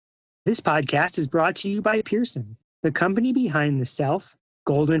This podcast is brought to you by Pearson, the company behind the Self,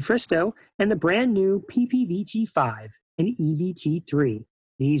 Goldwyn Fristo, and the brand new PPVT5 and EVT3.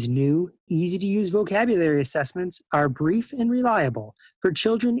 These new, easy-to-use vocabulary assessments are brief and reliable for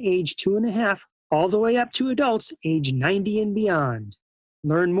children age 2.5 all the way up to adults age 90 and beyond.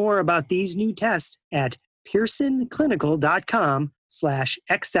 Learn more about these new tests at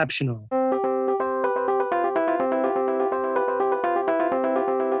pearsonclinical.com/exceptional.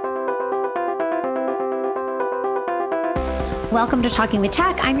 Welcome to Talking with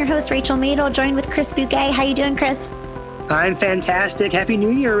Tech. I'm your host, Rachel Madel, joined with Chris Bouquet. How you doing, Chris? I'm fantastic. Happy New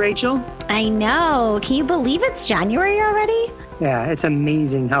Year, Rachel. I know. Can you believe it's January already? Yeah, it's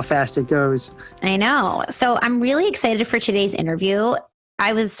amazing how fast it goes. I know. So I'm really excited for today's interview.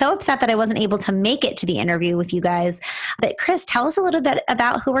 I was so upset that I wasn't able to make it to the interview with you guys. But Chris, tell us a little bit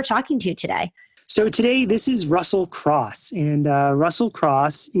about who we're talking to today. So today, this is Russell Cross. And Russell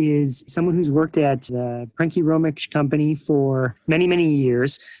Cross is someone who's worked at the Prenke Romich company for many, many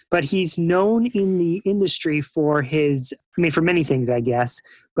years. But he's known in the industry for for many things, I guess.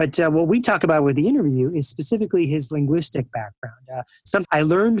 But what we talk about with the interview is specifically his linguistic background. Something I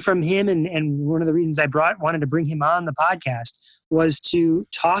learned from him, and one of the reasons I wanted to bring him on the podcast was to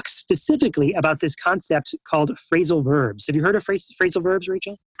talk specifically about this concept called phrasal verbs. Have you heard of phrasal verbs,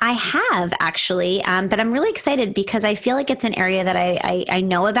 Rachel? I have actually, but I'm really excited because I feel like it's an area that I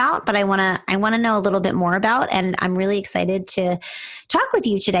know about, but I want to know a little bit more about, and I'm really excited to talk with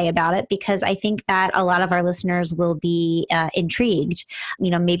you today about it because I think that a lot of our listeners will be intrigued.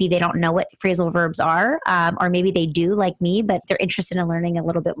 You know, maybe they don't know what phrasal verbs are, or maybe they do, like me, but they're interested in learning a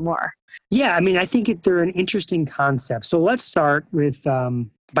little bit more. Yeah, I mean, I think they're an interesting concept. So let's start with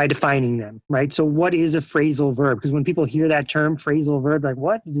by defining them, right? So what is a phrasal verb? Because when people hear that term, phrasal verb, like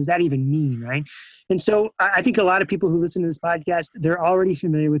what does that even mean, right? And so I think a lot of people who listen to this podcast, they're already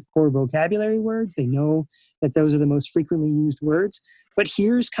familiar with core vocabulary words. They know that those are the most frequently used words. But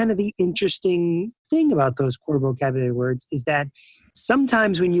here's kind of the interesting thing about those core vocabulary words is that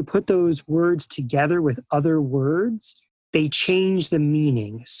sometimes when you put those words together with other words, they change the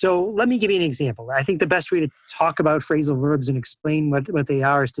meaning. So let me give you an example. I think the best way to talk about phrasal verbs and explain what they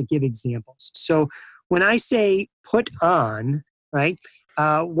are is to give examples. So when I say put on, right,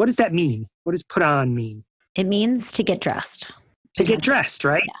 what does that mean? What does put on mean? It means to get dressed. To get dressed,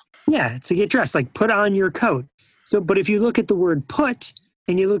 right? Yeah, to get dressed, like put on your coat. So, but if you look at the word put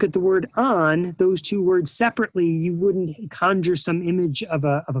and you look at the word on, those two words separately, you wouldn't conjure some image of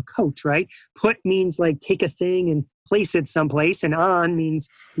a coat, right? Put means like take a thing and place it someplace, and on means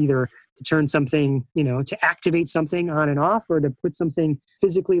either to turn something, to activate something on and off, or to put something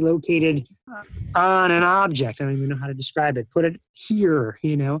physically located on an object. I don't even know how to describe it. Put it here,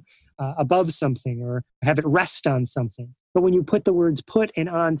 above something, or have it rest on something. But when you put the words put and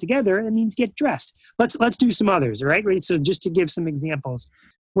on together, it means get dressed. Let's do some others, all right? Right. So just to give some examples,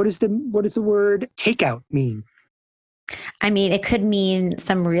 what does the word takeout mean? I mean, it could mean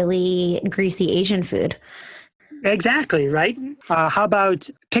some really greasy Asian food. Exactly, right? How about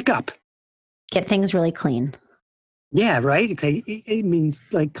pick up? Get things really clean. Yeah, right? Okay. It means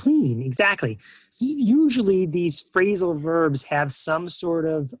like clean, exactly. So usually these phrasal verbs have some sort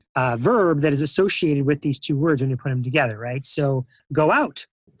of verb that is associated with these two words when you put them together, right? So go out.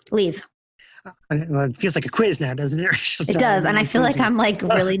 Leave. Well, it feels like a quiz now, doesn't it? It does, and I feel like I'm like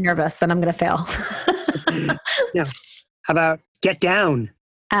really nervous that I'm going to fail. Yeah. How about get down?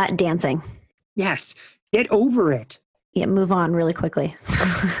 Dancing. Yes. Get over it. Yeah, move on really quickly.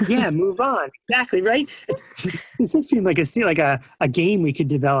 Yeah, move on. Exactly, right? This is feeling like a game we could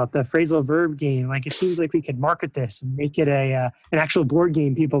develop, the phrasal verb game. Like it seems like we could market this and make it an actual board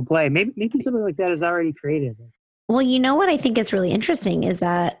game people play. Maybe something like that is already created. Well, you know what I think is really interesting is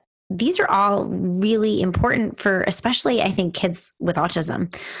that these are all really important for, especially, I think, kids with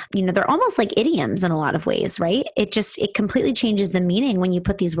autism. They're almost like idioms in a lot of ways, right? It completely changes the meaning when you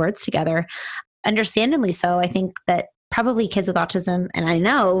put these words together. Understandably so. I think that probably kids with autism, and I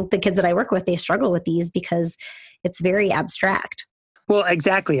know the kids that I work with, they struggle with these because it's very abstract. Well,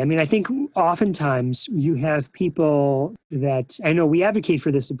 exactly. I mean, I think oftentimes you have people that, I know we advocate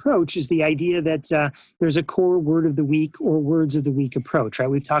for this approach, is the idea that there's a core word of the week or words of the week approach, right?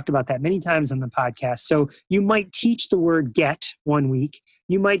 We've talked about that many times on the podcast. So you might teach the word get one week.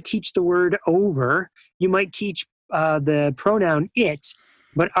 You might teach the word over. You might teach the pronoun it.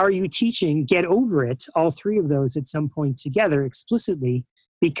 But are you teaching get over it, all three of those at some point together explicitly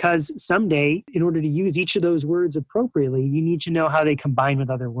because someday, in order to use each of those words appropriately, you need to know how they combine with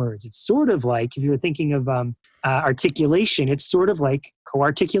other words. It's sort of like, if you were thinking of articulation, it's sort of like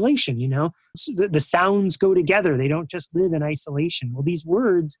co-articulation, So the sounds go together. They don't just live in isolation. Well, these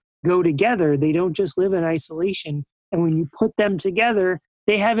words go together. They don't just live in isolation. And when you put them together,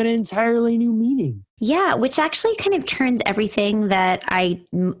 they have an entirely new meaning. Yeah, which actually kind of turns everything that I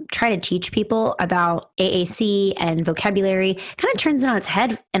try to teach people about AAC and vocabulary, kind of turns it on its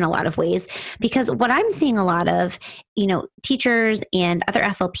head in a lot of ways. Because what I'm seeing a lot of, teachers and other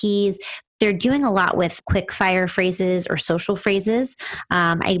SLPs, they're doing a lot with quick fire phrases or social phrases.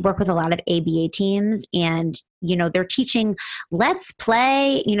 I work with a lot of ABA teams, and they're teaching let's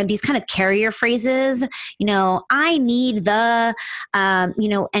play, these kind of carrier phrases, I need the,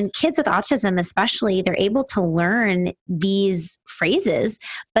 and kids with autism especially, they're able to learn these phrases,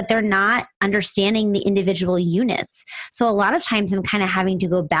 but they're not understanding the individual units. So a lot of times I'm kind of having to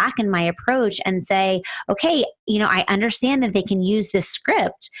go back in my approach and say, okay, I understand that they can use this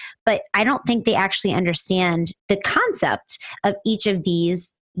script, but I don't think they actually understand the concept of each of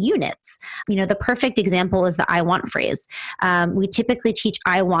these units. The perfect example is the I want phrase. We typically teach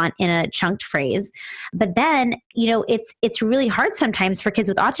I want in a chunked phrase, but then, it's really hard sometimes for kids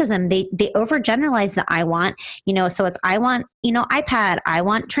with autism. They overgeneralize the I want, so it's I want, iPad, I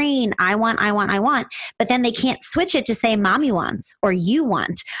want train, I want, but then they can't switch it to say mommy wants or you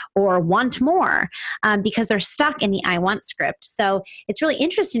want more, because they're stuck in the I want script. So it's really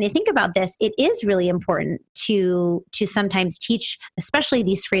interesting to think about this. It is really important to sometimes teach, especially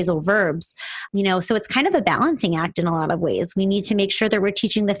these phrasal verbs, so it's kind of a balancing act in a lot of ways. We need to make sure that we're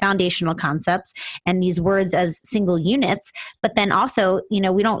teaching the foundational concepts and these words as single units, but then also, we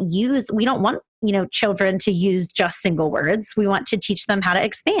don't want children to use just single words. We want to teach them how to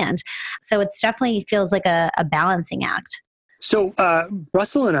expand. So it's definitely feels like a balancing act. So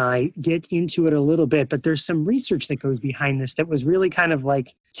Russell and I get into it a little bit, but there's some research that goes behind this that was really kind of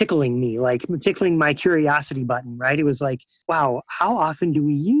like tickling me, like tickling my curiosity button, right? It was like, wow, how often do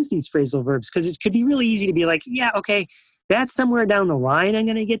we use these phrasal verbs? Because it could be really easy to be like, yeah, okay, that's somewhere down the line. I'm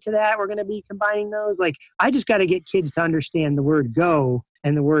going to get to that. We're going to be combining those. Like, I just got to get kids to understand the word go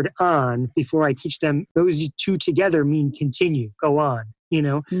and the word on before I teach them those two together mean continue, go on,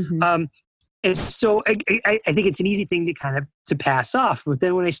 Mm-hmm. And so I think it's an easy thing to kind of to pass off. But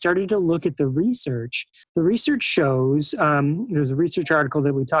then when I started to look at the research shows, there's a research article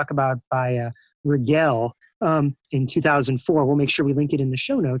that we talk about by Rigel in 2004. We'll make sure we link it in the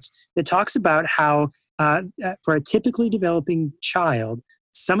show notes, that talks about how for a typically developing child,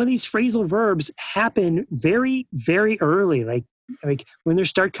 some of these phrasal verbs happen very, very early, like when they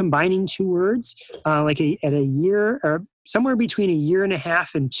start combining two words, at a year or somewhere between a year and a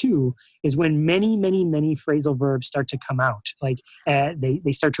half and 2 is when many, many, many phrasal verbs start to come out. They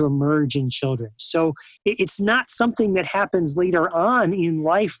start to emerge in children. So it's not something that happens later on in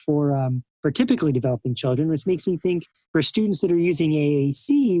life for typically developing children, which makes me think for students that are using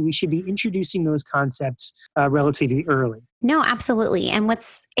AAC, we should be introducing those concepts relatively early. No, absolutely. And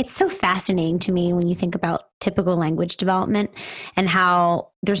it's so fascinating to me when you think about typical language development and how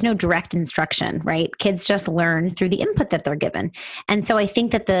there's no direct instruction, right? Kids just learn through the input that they're given. And so I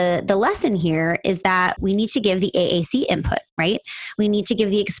think that the lesson here is that we need to give the AAC input, right? We need to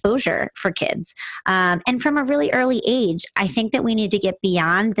give the exposure for kids. And from a really early age, I think that we need to get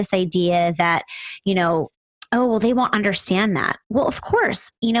beyond this idea that, oh, well, they won't understand that. Well, of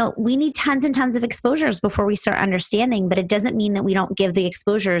course, we need tons and tons of exposures before we start understanding, but it doesn't mean that we don't give the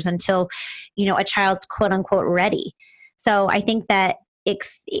exposures until, a child's quote unquote ready. So I think that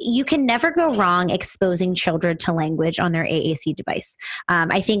you can never go wrong exposing children to language on their AAC device.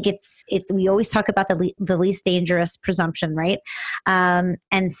 I think we always talk about the least dangerous presumption, right?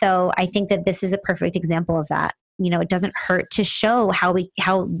 And so I think that this is a perfect example of that. It doesn't hurt to show how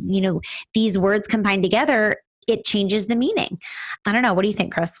these words combined together, it changes the meaning. I don't know. What do you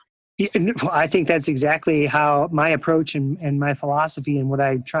think, Chris? Yeah, well, I think that's exactly how my approach and my philosophy and what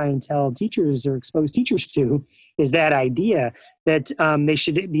I try and tell teachers or expose teachers to is that idea that they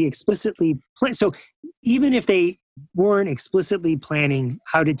should be explicitly so even if they weren't explicitly planning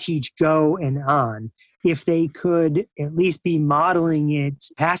how to teach go and on, if they could at least be modeling it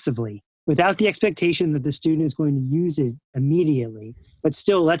passively, without the expectation that the student is going to use it immediately, but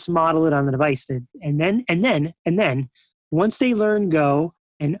still let's model it on the device. And then once they learn go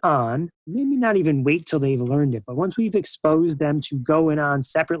and on, maybe not even wait till they've learned it, but once we've exposed them to go and on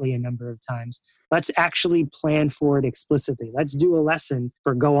separately a number of times, let's actually plan for it explicitly. Let's do a lesson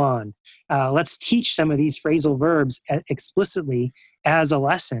for go on. Let's teach some of these phrasal verbs explicitly as a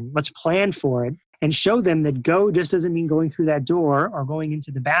lesson. Let's plan for it. and show them that go just doesn't mean going through that door or going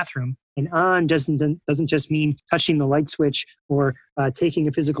into the bathroom. And on doesn't just mean touching the light switch or taking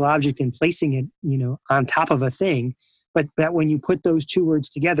a physical object and placing it, on top of a thing. But that when you put those two words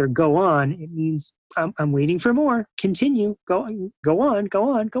together, go on, it means I'm waiting for more. Continue. Go on, go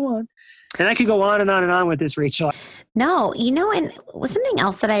on, go on. And I could go on and on and on with this, Rachel. No, and something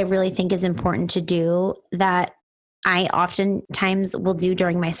else that I really think is important to do that I oftentimes will do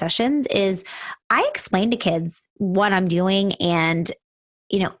during my sessions is I explain to kids what I'm doing. And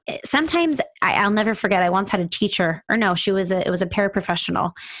sometimes I'll never forget. I once had a teacher, or no, it was a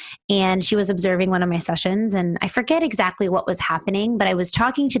paraprofessional, and she was observing one of my sessions, and I forget exactly what was happening, but I was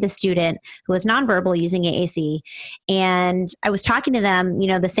talking to the student who was nonverbal using AAC, and I was talking to them,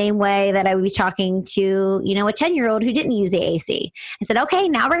 the same way that I would be talking to, a 10-year-old who didn't use AAC. I said, okay,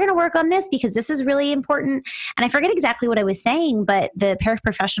 now we're going to work on this because this is really important. And I forget exactly what I was saying, but the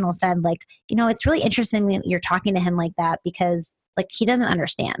paraprofessional said, it's really interesting that you're talking to him like that because he doesn't understand.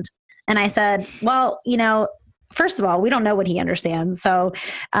 And I said, well, first of all, we don't know what he understands. So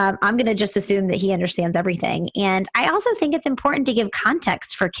I'm going to just assume that he understands everything. And I also think it's important to give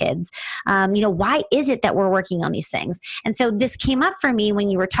context for kids. Why is it that we're working on these things? And so this came up for me when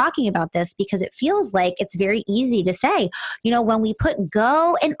you were talking about this, because it feels like it's very easy to say, when we put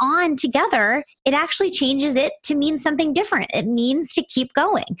go and on together, it actually changes it to mean something different. It means to keep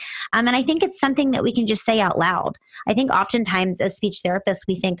going. And I think it's something that we can just say out loud. I think oftentimes as speech therapists,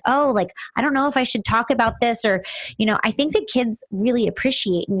 we think, I don't know if I should talk about this, or I think that kids really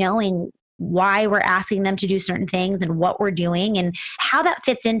appreciate knowing why we're asking them to do certain things and what we're doing and how that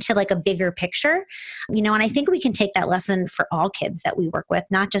fits into a bigger picture, and I think we can take that lesson for all kids that we work with,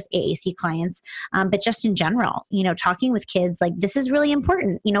 not just AAC clients, but just in general, talking with kids, this is really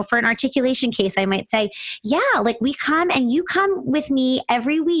important. For an articulation case, I might say, we come and you come with me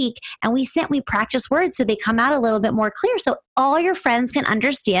every week and we practice words so they come out a little bit more clear so all your friends can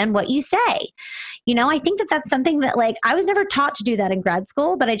understand what you say. I think that that's something that I was never taught to do that in grad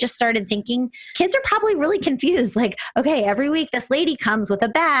school, but I just started thinking kids are probably really confused. Okay, every week this lady comes with a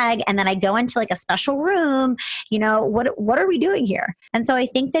bag and then I go into a special room, what are we doing here? And so I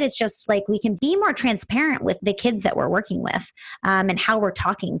think that it's just we can be more transparent with the kids that we're working with and how we're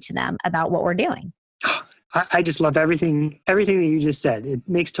talking to them about what we're doing. I just love everything that you just said. It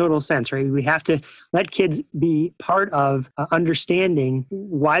makes total sense, right? We have to let kids be part of understanding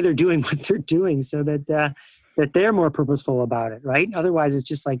why they're doing what they're doing so that that they're more purposeful about it, right? Otherwise, it's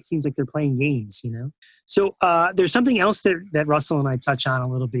just seems like they're playing games, So there's something else that Russell and I touch on a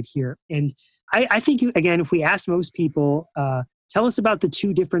little bit here. And I think, again, if we ask most people, tell us about the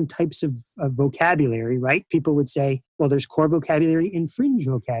two different types of vocabulary, right? People would say, well, there's core vocabulary and fringe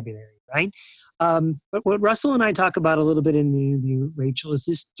vocabulary, right? But what Russell and I talk about a little bit in the interview, Rachel, is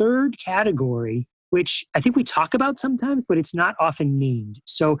this third category, which I think we talk about sometimes, but it's not often named.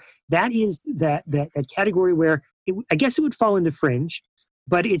 So that is that category where I guess it would fall into fringe,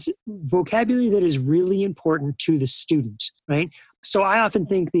 but it's vocabulary that is really important to the student, right? So I often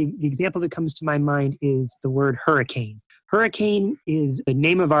think the example that comes to my mind is the word hurricane. Hurricane is the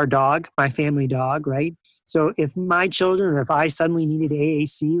name of our dog, my family dog, right? So if my children or if I suddenly needed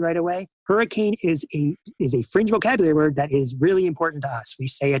AAC right away, hurricane is a fringe vocabulary word that is really important to us. We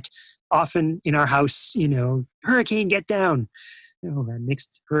say it often in our house, hurricane, get down. That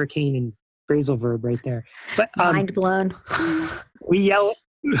mixed hurricane and phrasal verb right there. But mind blown.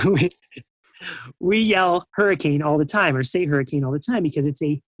 we yell hurricane all the time or say hurricane all the time because it's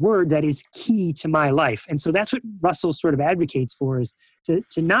a word that is key to my life. And so that's what Russell sort of advocates for, is to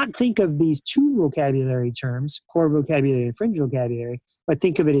not think of these two vocabulary terms, core vocabulary and fringe vocabulary, but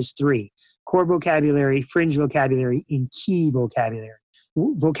think of it as three: core vocabulary, fringe vocabulary, and key vocabulary.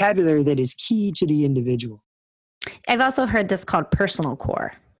 Vocabulary that is key to the individual. I've also heard this called personal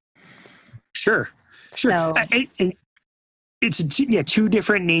core. Sure. So, and it's two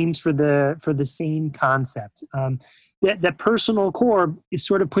different names for the same concept. That personal core is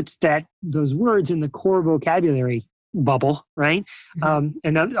sort of puts those words in the core vocabulary bubble, right? Mm-hmm.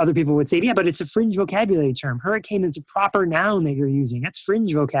 And other people would say, yeah, but it's a fringe vocabulary term. Hurricane is a proper noun that you're using. That's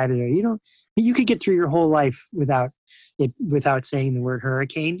fringe vocabulary. You could get through your whole life without saying the word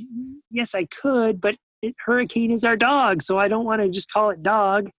hurricane. Yes, I could, but hurricane is our dog, so I don't want to just call it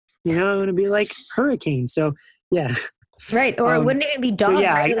dog. I want to be like hurricane. So yeah. Right. Or it wouldn't even be dog, so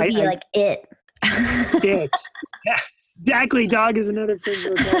yeah, right? It would be it. It. Yes, exactly. Dog is another fringe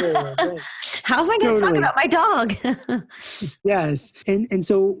vocabulary. Right. How am I going to talk about my dog? Yes. And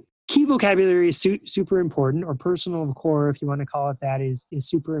so key vocabulary is super important, or personal core, if you want to call it that, is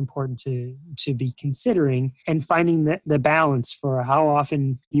super important to be considering and finding the balance for how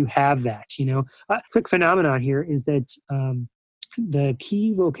often you have that. A quick phenomenon here is that the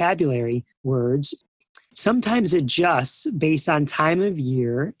key vocabulary words sometimes adjusts based on time of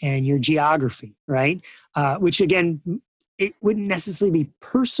year and your geography, right? Which again, it wouldn't necessarily be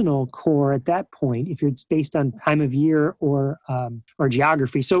personal core at that point if it's based on time of year or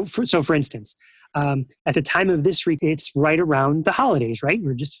geography. So for instance, at the time of this week, it's right around the holidays, right?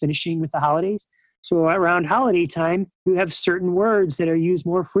 We're just finishing with the holidays. So around holiday time, you have certain words that are used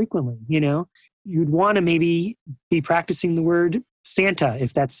more frequently. You'd want to maybe be practicing the word Santa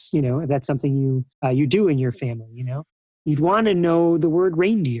if that's something you do in your family. You'd want to know the word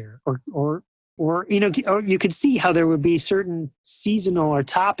reindeer or you could see how there would be certain seasonal or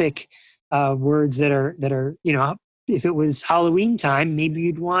topic words that are if it was Halloween time, maybe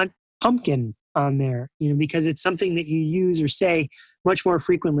you'd want pumpkin on there, because it's something that you use or say much more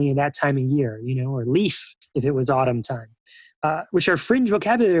frequently at that time of year, or leaf if it was autumn time, which are fringe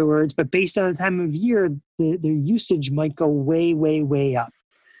vocabulary words, but based on the time of year, their usage might go way, way, way up.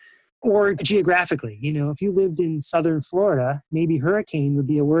 Or geographically, if you lived in southern Florida, maybe hurricane would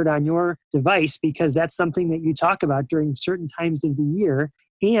be a word on your device because that's something that you talk about during certain times of the year.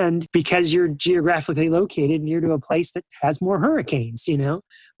 And because you're geographically located near to a place that has more hurricanes,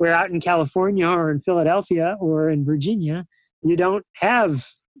 where out in California or in Philadelphia or in Virginia, you don't have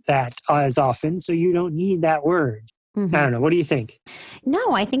that as often. So you don't need that word. Mm-hmm. I don't know. What do you think?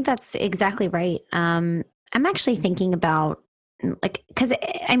 No, I think that's exactly right. I'm actually thinking about because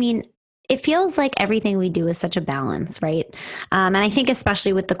it feels like everything we do is such a balance, right? And I think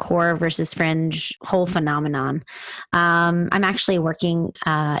especially with the core versus fringe whole phenomenon, I'm actually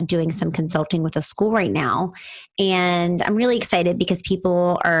doing some consulting with a school right now. And I'm really excited because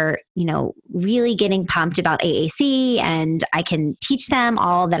people are, really getting pumped about AAC, and I can teach them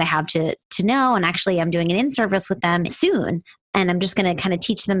all that I have to know. And actually I'm doing an in-service with them soon. And I'm just going to kind of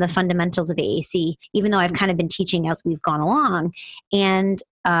teach them the fundamentals of AAC, even though I've kind of been teaching as we've gone along. And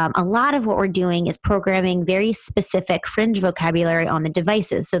a lot of what we're doing is programming very specific fringe vocabulary on the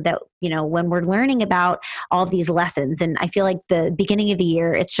devices so that, when we're learning about all these lessons, and I feel like the beginning of the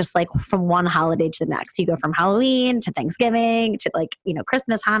year, it's just like from one holiday to the next. You go from Halloween to Thanksgiving to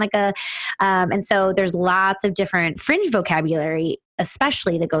Christmas, Hanukkah. And so there's lots of different fringe vocabulary,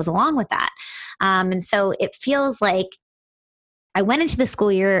 especially that goes along with that. And so it feels like I went into the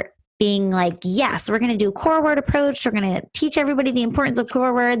school year being like, yes, we're going to do a core word approach. We're going to teach everybody the importance of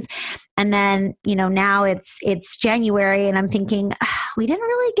core words. And then, now it's January and I'm thinking, we didn't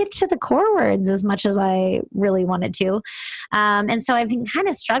really get to the core words as much as I really wanted to. And so I've been kind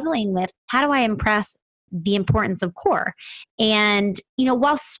of struggling with how do I impress the importance of core and,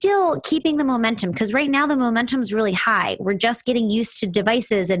 while still keeping the momentum, because right now the momentum is really high. We're just getting used to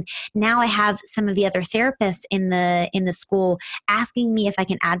devices. And now I have some of the other therapists in the school asking me if I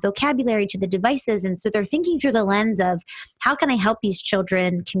can add vocabulary to the devices. And so they're thinking through the lens of how can I help these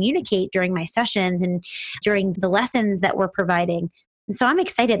children communicate during my sessions and during the lessons that we're providing. And so I'm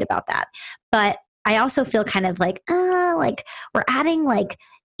excited about that. But I also feel kind of like we're adding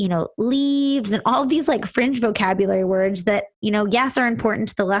leaves and all these fringe vocabulary words that, yes, are important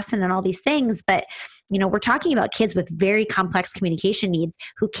to the lesson and all these things. But, we're talking about kids with very complex communication needs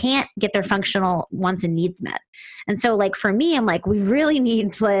who can't get their functional wants and needs met. And so for me, I'm we really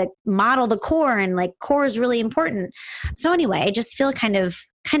need to model the core, and core is really important. So anyway, I just feel kind of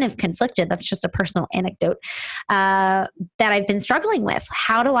conflicted. That's just a personal anecdote that I've been struggling with.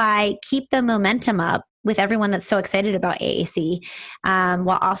 How do I keep the momentum up with everyone that's so excited about AAC,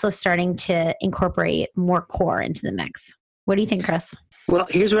 while also starting to incorporate more core into the mix? What do you think, Chris? Well,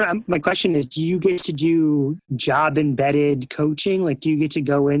 here's what my question is. Do you get to do job-embedded coaching? Do you get to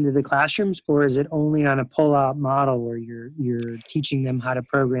go into the classrooms, or is it only on a pull-out model where you're teaching them how to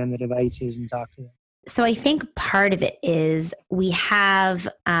program the devices and talk to them? So I think part of it is we had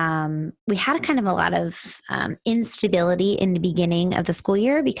kind of a lot of instability in the beginning of the school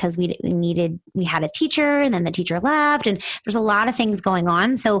year because we had a teacher and then the teacher left, and there's a lot of things going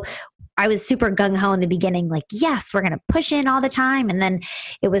on. So I was super gung-ho in the beginning, yes, we're going to push in all the time. And then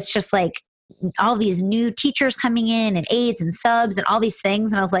it was just all these new teachers coming in and aides and subs and all these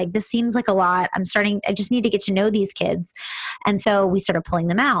things. And I was like, this seems like a lot. I just need to get to know these kids. And so we started pulling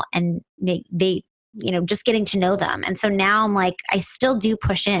them out, and they just getting to know them. And so now I'm like, I still do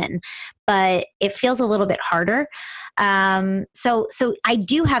push in, but it feels a little bit harder. So I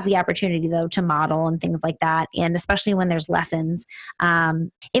do have the opportunity though to model and things like that. And especially when there's lessons,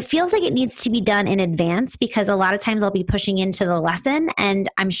 it feels like it needs to be done in advance, because a lot of times I'll be pushing into the lesson, and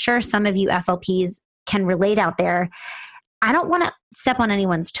I'm sure some of you SLPs can relate out there. I don't want to step on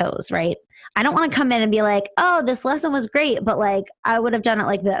anyone's toes, right? I don't want to come in and be like, oh, this lesson was great, but like, I would have done it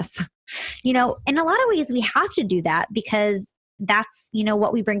like this. In a lot of ways, we have to do that because that's,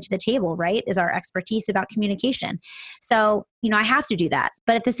 what we bring to the table, right? Is our expertise about communication. So, I have to do that.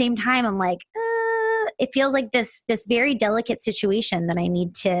 But at the same time, I'm like, it feels like this very delicate situation that I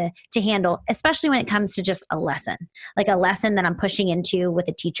need to handle, especially when it comes to just a lesson, like a lesson that I'm pushing into with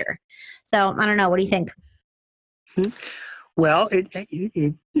a teacher. So I don't know. What do you think? Well, it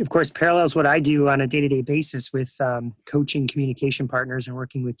of course parallels what I do on a day-to-day basis with coaching communication partners and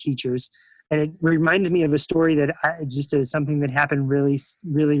working with teachers. And it reminded me of a story that something that happened really,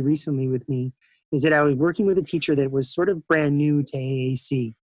 really recently with me, is that I was working with a teacher that was sort of brand new to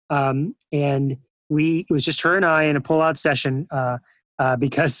AAC. And it was just her and I in a pull-out session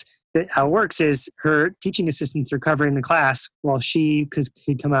because how it works is her teaching assistants are covering the class while she could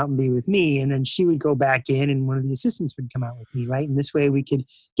come out and be with me, and then she would go back in and one of the assistants would come out with me, right? And this way we could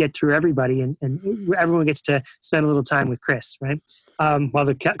get through everybody and everyone gets to spend a little time with Chris, right? While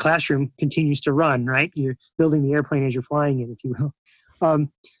the classroom continues to run, right? You're building the airplane as you're flying it, if you will.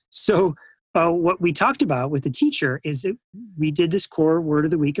 So what we talked about with the teacher is that we did this core word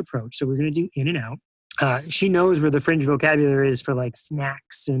of the week approach. So we're going to do in and out. She knows where the fringe vocabulary is for like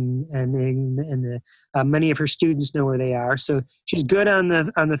snacks and many of her students know where they are. So she's good on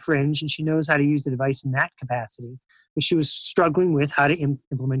the fringe and she knows how to use the device in that capacity. But she was struggling with how to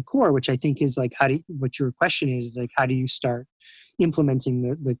implement core, which I think is like what your question is like, how do you start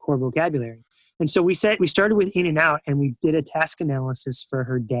implementing the core vocabulary? And so we started with in and out, and we did a task analysis for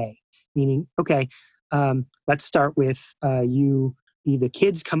her day, meaning, okay, let's start with the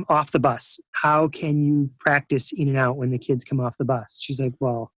kids come off the bus. How can you practice in and out when the kids come off the bus? She's like,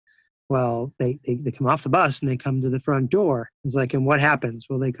 well, they come off the bus and they come to the front door. It's like, and what happens?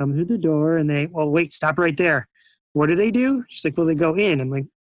 Well, they come through the door and wait, stop right there. What do they do? She's like, well, they go in. I'm like,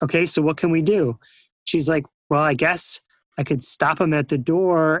 okay, so what can we do? She's like, well, I guess I could stop them at the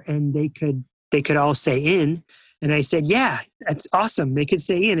door and they could all say in. And I said, yeah, that's awesome. They could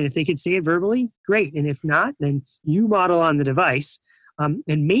say in. And if they could say it verbally, great. And if not, then you model on the device. And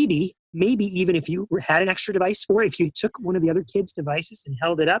maybe even if you had an extra device, or if you took one of the other kids' devices and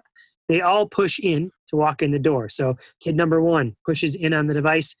held it up, they all push in to walk in the door. So kid number 1 pushes in on the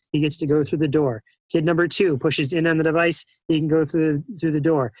device. He gets to go through the door. Kid number 2 pushes in on the device. He can go through the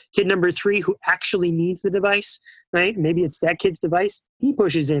door. Kid number 3, who actually needs the device, right? Maybe it's that kid's device. He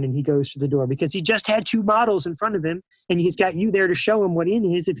pushes in and he goes through the door because he just had 2 models in front of him, and he's got you there to show him what in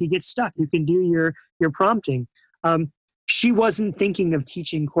is. If he gets stuck, you can do your prompting. She wasn't thinking of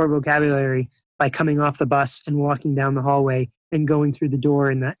teaching core vocabulary by coming off the bus and walking down the hallway and going through the door,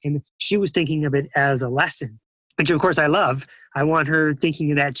 and she was thinking of it as a lesson, which of course I love. I want her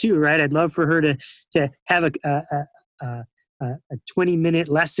thinking of that too, right? I'd love for her to have a 20-minute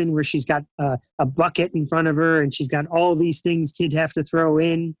lesson where she's got a bucket in front of her and she's got all these things kids have to throw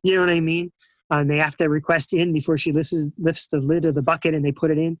in. You know what I mean? And they have to request in before she lifts the lid of the bucket and they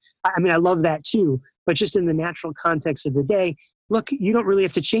put it in. I mean, I love that too. But just in the natural context of the day, look, you don't really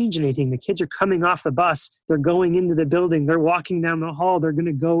have to change anything. The kids are coming off the bus. They're going into the building. They're walking down the hall. They're going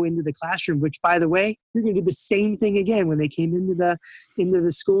to go into the classroom, which, by the way, you're going to do the same thing again when they came into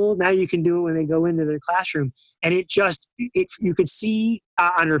the school. Now you can do it when they go into their classroom. And you could see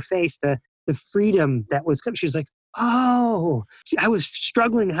on her face the freedom that was coming. She was like, oh, I was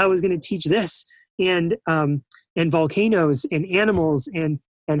struggling how I was going to teach this and volcanoes and animals and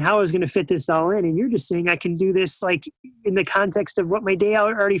how I was going to fit this all in. And you're just saying I can do this like in the context of what my day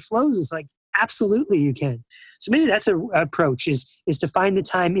already flows. It's like, absolutely you can. So maybe that's an approach is to find the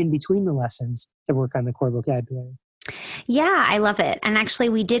time in between the lessons to work on the core vocabulary. Yeah, I love it. And actually,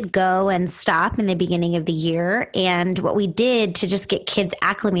 we did go and stop in the beginning of the year. And what we did to just get kids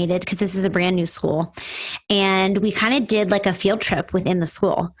acclimated, because this is a brand new school, and we kind of did like a field trip within the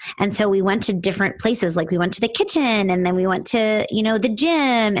school. And so we went to different places, like we went to the kitchen, and then we went to, the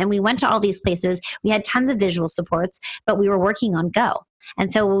gym, and we went to all these places. We had tons of visual supports, but we were working on Go.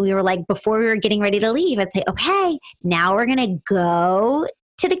 And so we were like, before we were getting ready to leave, I'd say, okay, now we're going to go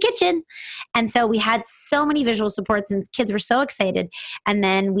to the kitchen. And so we had so many visual supports and kids were so excited. And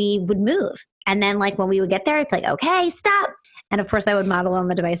then we would move. And then like when we would get there, it's like, okay, stop. And of course, I would model on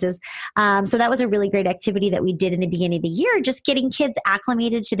the devices. So that was a really great activity that we did in the beginning of the year, just getting kids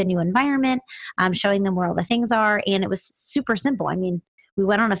acclimated to the new environment, showing them where all the things are. And it was super simple. I mean, we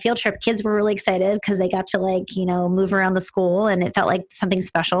went on a field trip. Kids were really excited because they got to move around the school, and it felt like something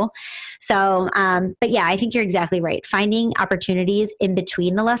special. So, but yeah, I think you're exactly right. Finding opportunities in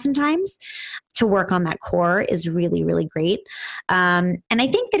between the lesson times to work on that core is really, really great. And I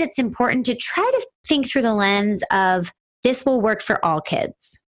think that it's important to try to think through the lens of this will work for all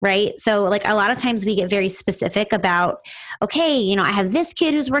kids. Right. So like a lot of times we get very specific about, okay, I have this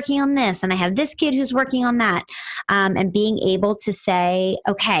kid who's working on this and I have this kid who's working on that. And being able to say,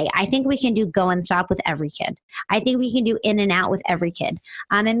 okay, I think we can do go and stop with every kid. I think we can do in and out with every kid.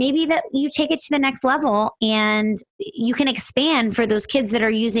 And maybe that you take it to the next level and you can expand for those kids that are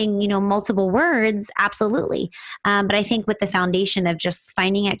using, multiple words. Absolutely. But I think with the foundation of just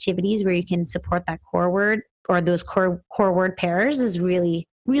finding activities where you can support that core word or those core word pairs is really,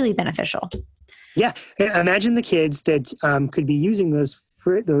 really beneficial. Yeah. Imagine the kids that could be using those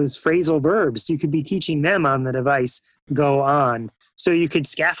phrasal verbs. You could be teaching them on the device, go on. So you could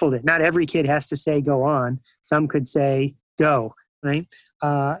scaffold it. Not every kid has to say go on. Some could say go, right?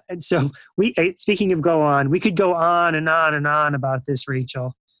 And so speaking of go on, we could go on and on and on about this,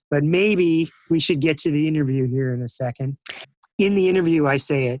 Rachel, but maybe we should get to the interview here in a second. In the interview, I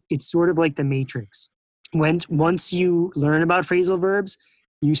say it's sort of like the Matrix. Once you learn about phrasal verbs,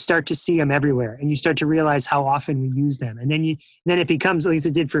 you start to see them everywhere and you start to realize how often we use them. And then it becomes, at least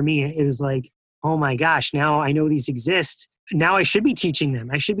it did for me, it was like, oh my gosh, now I know these exist. Now I should be teaching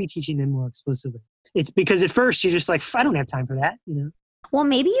them. I should be teaching them more explicitly. It's because at first you're just like, I don't have time for that, Well,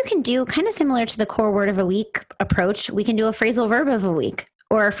 maybe you can do kind of similar to the core word of a week approach. We can do a phrasal verb of a week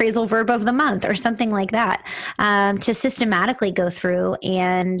or a phrasal verb of the month or something like that, to systematically go through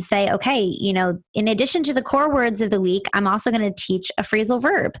and say, okay, in addition to the core words of the week, I'm also going to teach a phrasal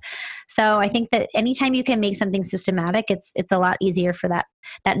verb. So I think that anytime you can make something systematic, it's a lot easier for that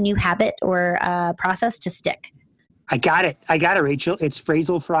new habit or process to stick. I got it, Rachel. It's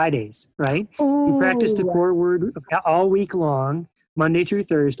Phrasal Fridays, right? Ooh. You practice the core word all week long, Monday through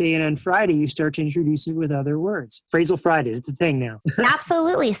Thursday, and on Friday you start to introduce it with other words. Phrasal Fridays, it's a thing now.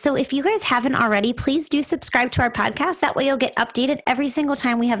 Absolutely. So if you guys haven't already, please do subscribe to our podcast. That way you'll get updated every single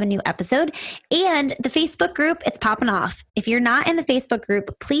time we have a new episode. And the Facebook group, it's popping off. If you're not in the Facebook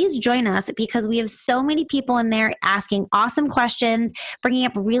group, please join us because we have so many people in there asking awesome questions, bringing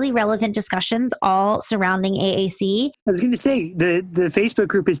up really relevant discussions, all surrounding AAC. I was going to say, the Facebook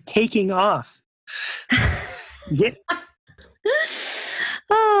group is taking off. Yeah.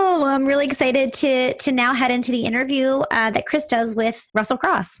 Oh, well, I'm really excited to now head into the interview that Chris does with Russell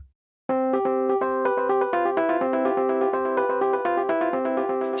Cross.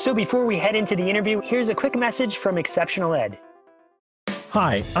 So before we head into the interview, here's a quick message from Exceptional Ed.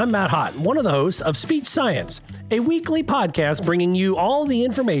 Hi, I'm Matt Hott, one of the hosts of Speech Science, a weekly podcast bringing you all the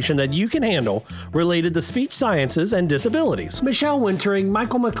information that you can handle related to speech sciences and disabilities. Michelle Wintering,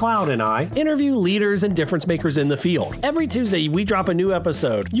 Michael McLeod, and I interview leaders and difference makers in the field. Every Tuesday, we drop a new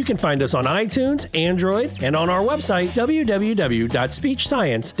episode. You can find us on iTunes, Android, and on our website,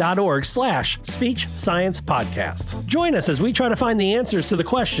 www.speechscience.org/Speech Science Podcast. Join us as we try to find the answers to the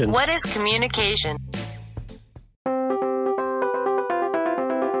question, what is communication?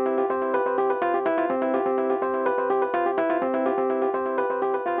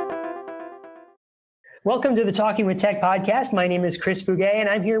 Welcome to the Talking with Tech podcast. My name is Chris Bouguet, and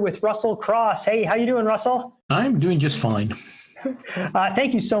I'm here with Russell Cross. Hey, how you doing, Russell? I'm doing just fine.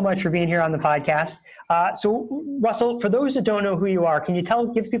 Thank you so much for being here on the podcast. So, Russell, for those that don't know who you are, can you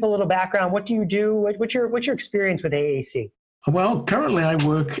give people a little background? What do you do? What's your experience with AAC? Well, currently I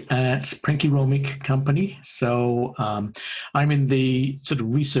work at Prenke Romich Company. So I'm in the sort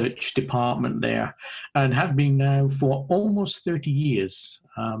of research department there and have been now for almost 30 years.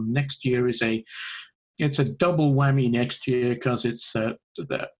 Next year it's a double whammy next year because it's the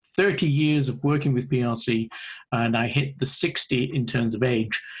 30 years of working with PRC and I hit the 60 in terms of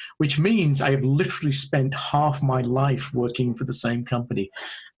age, which means I have literally spent half my life working for the same company.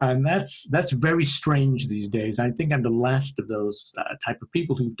 And that's very strange these days. I think I'm the last of those type of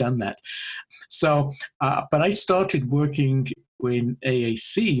people who've done that. So, but I started working in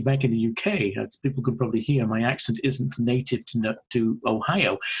AAC back in the UK. As people can probably hear, my accent isn't native to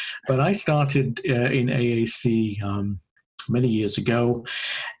Ohio. But I started in AAC many years ago.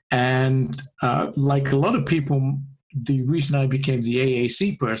 And like a lot of people the reason I became the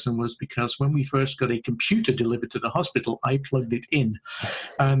AAC person was because when we first got a computer delivered to the hospital, I plugged it in.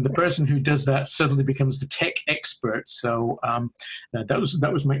 And the person who does that suddenly becomes the tech expert. So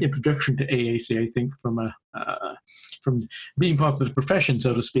that was my introduction to AAC, I think, from being part of the profession,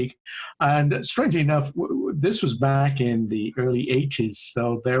 so to speak. And strangely enough, this was back in the early 80s.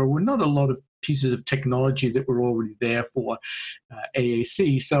 So there were not a lot of pieces of technology that were already there for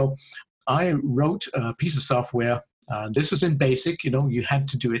AAC. So I wrote a piece of software. This was in BASIC, you had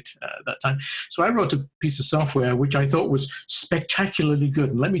to do it at that time. So I wrote a piece of software which I thought was spectacularly good.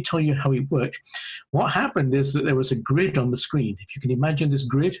 And let me tell you how it worked. What happened is that there was a grid on the screen. If you can imagine this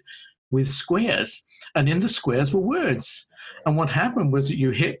grid with squares, and in the squares were words. And what happened was that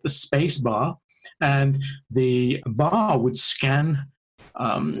you hit the space bar, and the bar would scan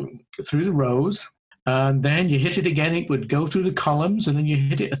through the rows, and then you hit it again, it would go through the columns, and then you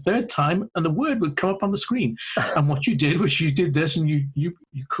hit it a third time, and the word would come up on the screen. And what you did was you did this, and you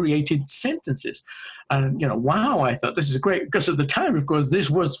created sentences. And, wow, I thought this is great, because at the time, of course,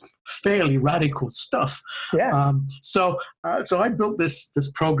 this was fairly radical stuff. Yeah. So I built this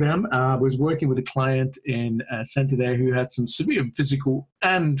program. I was working with a client in a center there who had some severe physical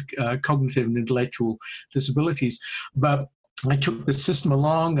and cognitive and intellectual disabilities. But I took the system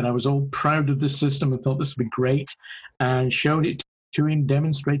along, and I was all proud of the system and thought this would be great, and showed it to him,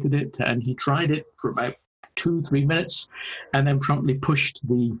 demonstrated it, and he tried it for about 2-3 minutes, and then promptly pushed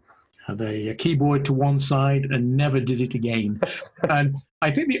the keyboard to one side and never did it again. And I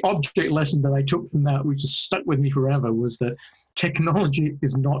think the object lesson that I took from that, which has stuck with me forever, was that technology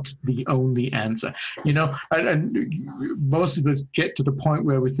is not the only answer. And most of us get to the point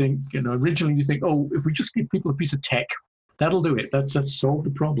where we think, originally you think, oh, if we just give people a piece of tech, that'll do it. That's solved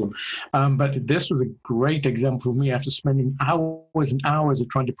the problem. But this was a great example for me, after spending hours and hours of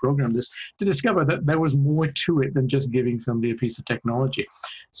trying to program this, to discover that there was more to it than just giving somebody a piece of technology.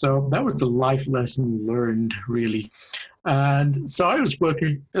 So that was the life lesson learned, really. And so I was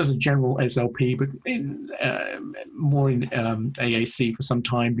working as a general SLP, but more in AAC for some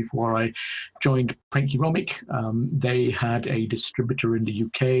time before I joined Prenke Romich. They had a distributor in the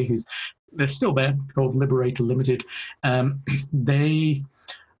UK they're still there, called Liberator Limited. I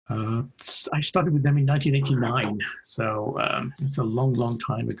started with them in 1989, so it's a long, long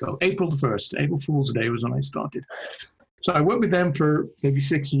time ago. April 1st, April Fool's Day was when I started. So I worked with them for maybe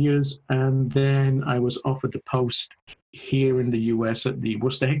 6 years, and then I was offered the post here in the US at the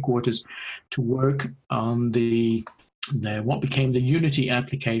Worcester headquarters to work on what became the Unity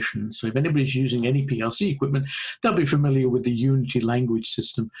application. So if anybody's using any PLC equipment, they'll be familiar with the Unity language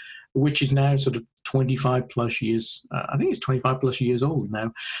system, which is now sort of 25 plus years. I think it's 25 plus years old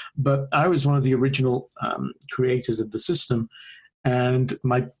now. But I was one of the original creators of the system. And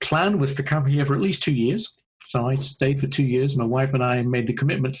my plan was to come here for at least 2 years. So I stayed for 2 years. My wife and I made the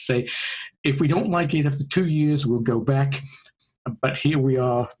commitment to say, if we don't like it after 2 years, we'll go back. But here we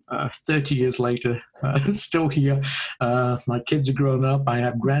are 30 years later, still here. My kids are grown up. I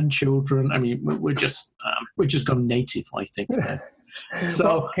have grandchildren. I mean, we're just gone native, I think. So,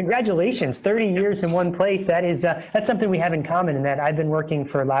 well, congratulations, 30 years in one place. That's something we have in common, in that I've been working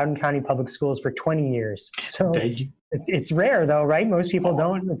for Loudoun County Public Schools for 20 years. So it's rare, though, right? Most people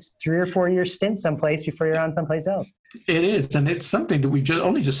don't. It's 3 or 4 year stint someplace before you're on someplace else. It is, and it's something that we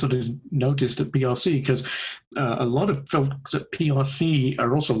only just sort of noticed at PLC, because a lot of folks at PLC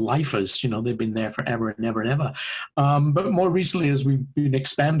are also lifers. They've been there forever and ever and ever. But more recently, as we've been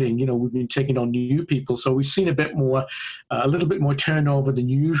expanding, we've been taking on new people, so we've seen a little bit more turnover than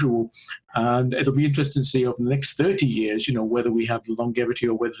usual. And it'll be interesting to see over the next 30 years, whether we have the longevity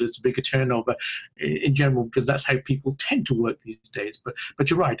or whether there's a bigger turnover in general, because that's how people tend to work these days. But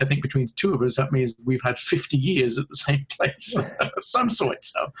you're right. I think between the two of us, that means we've had 50 years at the same place of some sort.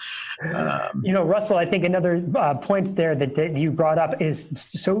 So, Russell, I think another point there that you brought up is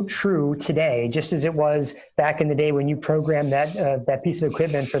so true today, just as it was back in the day when you programmed that piece of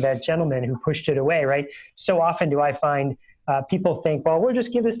equipment for that gentleman who pushed it away, right? So often do I find people think, well, we'll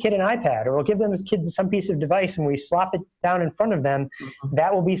just give this kid an iPad, or we'll give them this kid some piece of device, and we slop it down in front of them. Mm-hmm.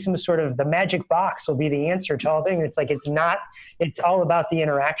 That will be some sort of, the magic box will be the answer to all things. It's like, it's not. It's all about the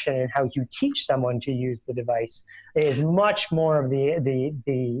interaction and how you teach someone to use the device. It is much more of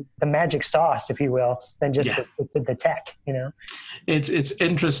the magic sauce, if you will, than just the tech. It's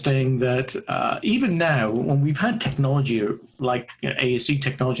interesting that even now, when we've had technology like AAC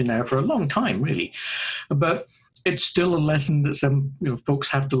technology now for a long time, really, but it's still a lesson that some folks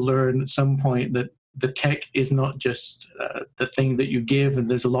have to learn at some point, that the tech is not just the thing that you give, and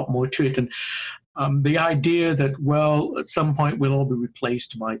there's a lot more to it. And the idea that, well, at some point we'll all be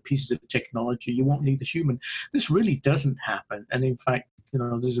replaced by pieces of technology, you won't need the human, this really doesn't happen. And in fact,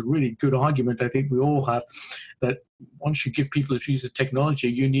 there's a really good argument I think we all have that once you give people a piece of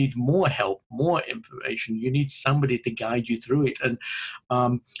technology, you need more help, more information. You need somebody to guide you through it. And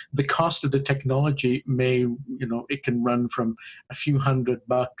the cost of the technology may, it can run from a few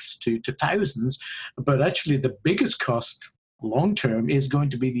 $100 to thousands, but actually the biggest cost long term is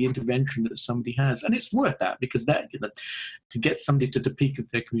going to be the intervention that somebody has, and it's worth that, because that to get somebody to the peak of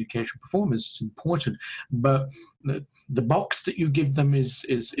their communication performance is important. But the box that you give them is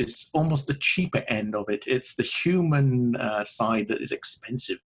almost the cheaper end of it. It's the human side that is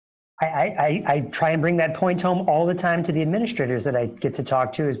expensive. I try and bring that point home all the time to the administrators that I get to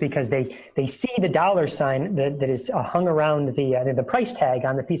talk to, is because they see the dollar sign that is hung around the price tag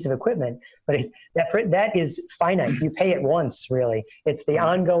on the piece of equipment, but that is finite. You pay it once, really. It's the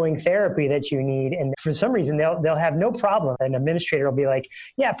ongoing therapy that you need, and for some reason they'll have no problem. An administrator will be like,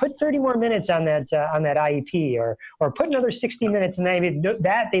 "Yeah, put 30 more minutes on that IEP, or put another 60 minutes," and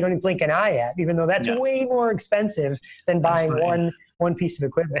that they don't even blink an eye at, even though that's way more expensive than buying one piece of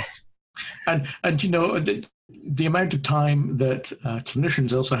equipment. And the amount of time that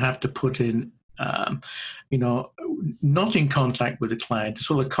clinicians also have to put in, not in contact with the client,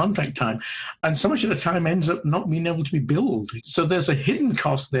 sort of contact time, and so much of the time ends up not being able to be billed. So there's a hidden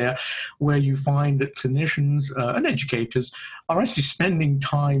cost there where you find that clinicians and educators are actually spending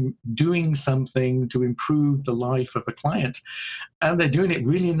time doing something to improve the life of a client, and they're doing it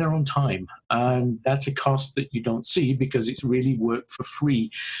really in their own time. And that's a cost that you don't see because it's really work for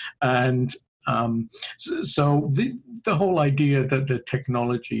free. And so the whole idea that the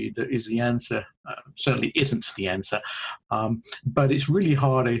technology that is the answer certainly isn't the answer, but it's really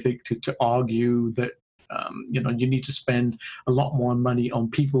hard, I think, to argue that you need to spend a lot more money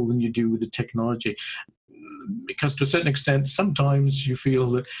on people than you do with the technology, because to a certain extent sometimes you feel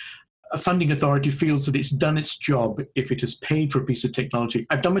that a funding authority feels that it's done its job if it has paid for a piece of technology.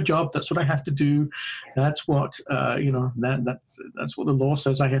 I've done my job. That's what I have to do. That's what that's what the law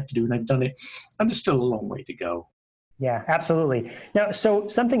says I have to do, and I've done it. And there's still a long way to go. Yeah, absolutely. Now, so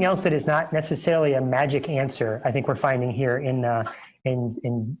something else that is not necessarily a magic answer, I think we're finding here in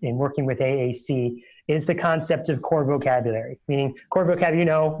working with AAC, is the concept of core vocabulary. Meaning core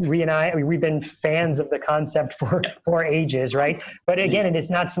vocabulary, we've been fans of the concept for ages, right? But again, it is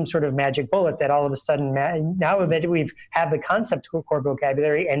not some sort of magic bullet that all of a sudden, now that we have the concept of core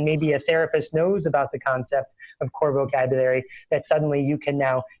vocabulary, and maybe a therapist knows about the concept of core vocabulary, that suddenly you can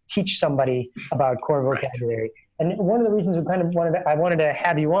now teach somebody about core vocabulary. And one of the reasons I wanted to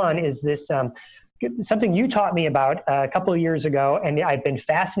have you on is this, something you taught me about a couple of years ago, and I've been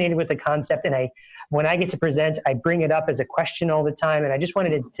fascinated with the concept. And when I get to present, I bring it up as a question all the time. And I just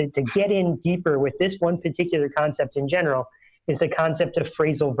wanted to get in deeper with this one particular concept in general, is the concept of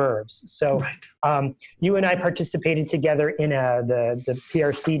phrasal verbs. So you and I participated together in the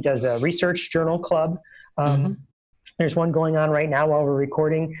PRC does a research journal club. There's one going on right now while we're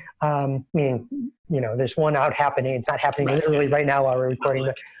recording. There's one out happening. It's not happening literally right now while we're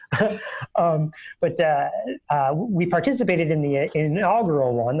recording. But we participated in the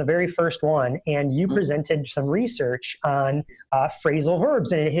inaugural one, the very first one, and you presented some research on phrasal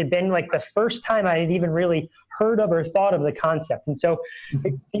verbs. And it had been like the first time I had even really heard of or thought of the concept. And so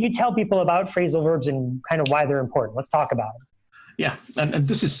can you tell people about phrasal verbs and kind of why they're important? Let's talk about them. Yeah, and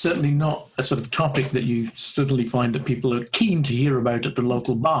this is certainly not a sort of topic that you suddenly find that people are keen to hear about at the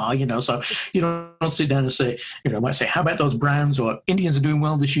local bar, So you don't sit down and say, might say, how about those Browns, or Indians are doing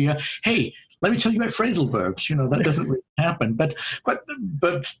well this year? Hey, let me tell you about phrasal verbs. That doesn't really happen. But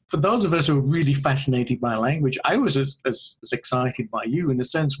for those of us who are really fascinated by language, I was as excited by you in a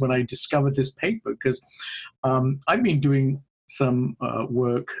sense when I discovered this paper, because I've been doing some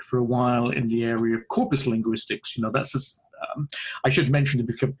work for a while in the area of corpus linguistics. That's I should mention it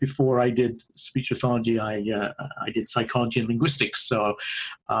because before I did speech pathology, I did psychology and linguistics. So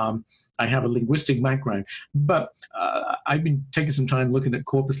I have a linguistic background. But I've been taking some time looking at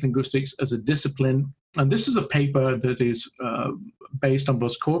corpus linguistics as a discipline. And this is a paper that is based on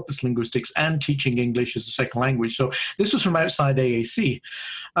both corpus linguistics and teaching English as a second language. So this was from outside AAC.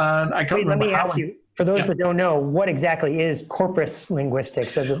 And I can't remember. Let me ask you. For those that don't know, what exactly is corpus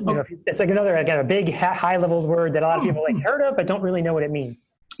linguistics? It's like another, again, a big high-level word that a lot of people heard of, but don't really know what it means.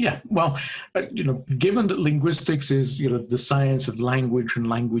 Yeah, well, given that linguistics is, the science of language and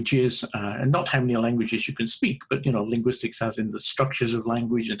languages, and not how many languages you can speak, but, linguistics as in the structures of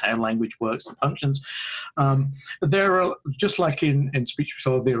language and how language works and functions. There are, just like in speech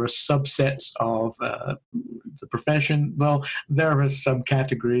pathology, there are subsets of the profession. Well, there are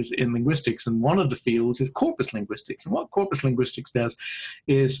subcategories in linguistics, and one of the fields is corpus linguistics. And what corpus linguistics does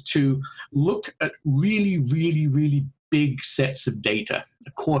is to look at really, really, really big sets of data,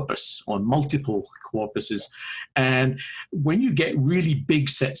 a corpus or multiple corpuses. And when you get really big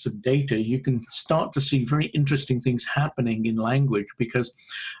sets of data, you can start to see very interesting things happening in language, because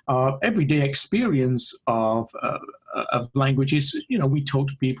our everyday experience of language is, we talk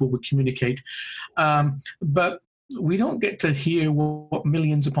to people, we communicate, but we don't get to hear what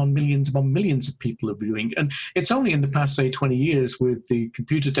millions upon millions upon millions of people are doing. And it's only in the past, say, 20 years with the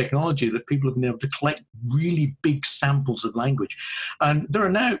computer technology that people have been able to collect really big samples of language. And there are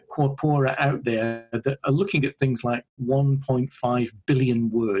now corpora out there that are looking at things like 1.5 billion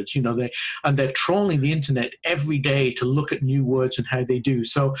words. They're trawling the internet every day to look at new words and how they do.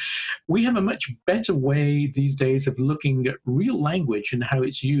 So we have a much better way these days of looking at real language and how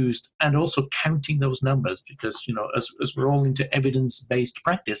it's used, and also counting those numbers, because, as we're all into evidence-based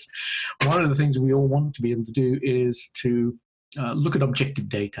practice, one of the things we all want to be able to do is to look at objective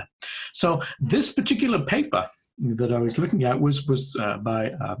data. So this particular paper that I was looking at was by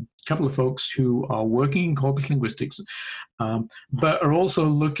a couple of folks who are working in corpus linguistics, but are also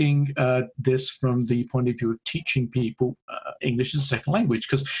looking at this from the point of view of teaching people English as a second language,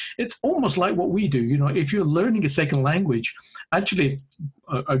 because it's almost like what we do. If you're learning a second language, actually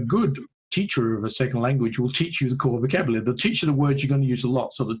a good teacher of a second language will teach you the core vocabulary. They'll teach you the words you're going to use a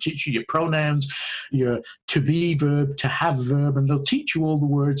lot. So they'll teach you your pronouns, your to be verb, to have verb, and they'll teach you all the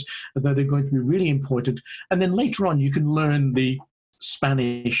words that are going to be really important. And then later on, you can learn the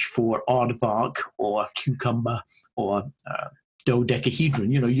Spanish for aardvark or cucumber or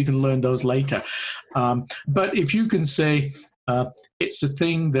dodecahedron. You can learn those later. But if you can say it's a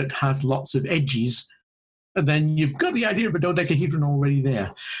thing that has lots of edges, then you've got the idea of a dodecahedron already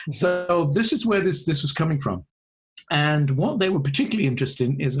there. So this is where this was coming from. And what they were particularly interested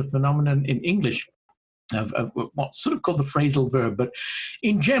in is a phenomenon in English of what's sort of called the phrasal verb. But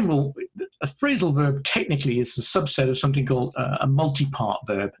in general, a phrasal verb technically is a subset of something called a multi-part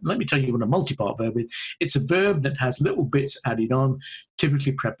verb. Let me tell you what a multi-part verb is. It's a verb that has little bits added on,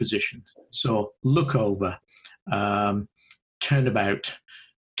 typically prepositions. So look over, turn about,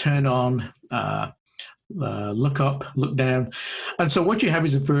 turn on, look up, look down. And so what you have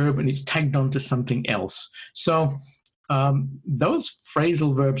is a verb, and it's tagged on to something else. So those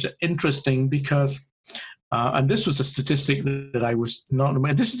phrasal verbs are interesting because, and this was a statistic that I was not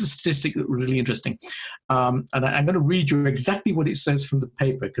aware. This is a statistic that was really interesting. And I'm going to read you exactly what it says from the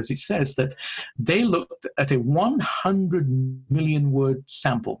paper, because it says that they looked at a 100 million word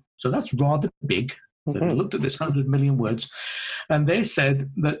sample. So that's rather big. So they looked at this 100 million words, and they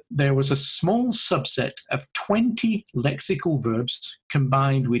said that there was a small subset of 20 lexical verbs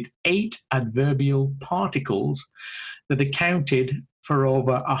combined with 8 adverbial particles that accounted for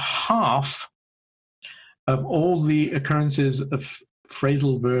over a half of all the occurrences of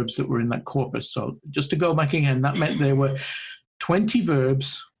phrasal verbs that were in that corpus. So just to go back again, that meant there were 20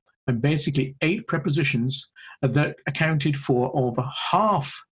 verbs and basically 8 prepositions that accounted for over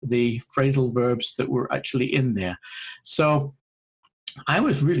half the phrasal verbs that were actually in there. So I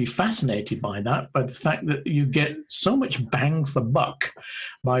was really fascinated by that, by the fact that you get so much bang for buck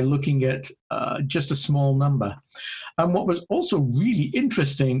by looking at just a small number. And what was also really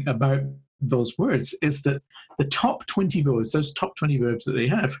interesting about those words is that the top 20 words, those top 20 verbs that they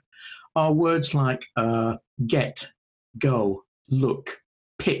have, are words like get, go, look,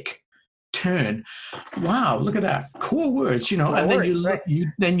 pick, turn. Wow, look at that. Core words, and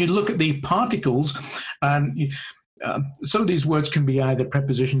then you look at the particles, and some of these words can be either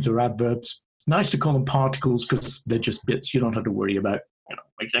prepositions or adverbs. Nice to call them particles because they're just bits. You don't have to worry about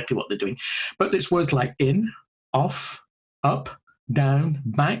exactly what they're doing. But it's words like in, off, up, down,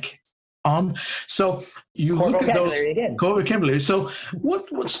 back, on. So you look at those core vocabulary. So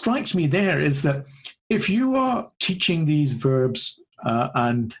what strikes me there is that if you are teaching these verbs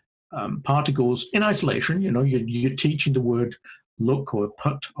and particles in isolation, you're teaching the word look or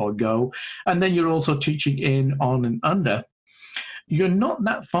put or go, and then you're also teaching in, on, and under. You're not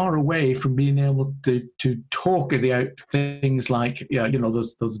that far away from being able to talk about things like,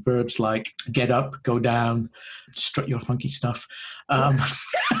 those verbs like get up, go down, strut your funky stuff.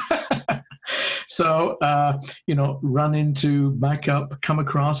 So, run into, back up, come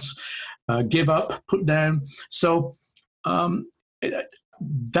across, give up, put down. So,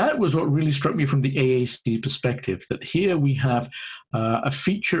 that was what really struck me from the AAC perspective, that here we have a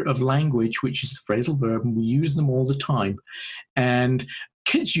feature of language, which is the phrasal verb, and we use them all the time. And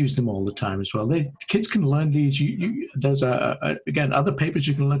kids use them all the time as well. Kids can learn these. There's again, other papers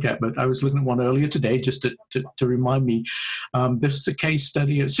you can look at, but I was looking at one earlier today just to remind me. This is a case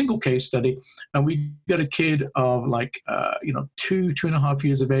study, a single case study, and we got a kid of 2.5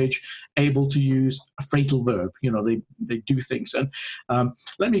 years of age able to use a phrasal verb. They do things. And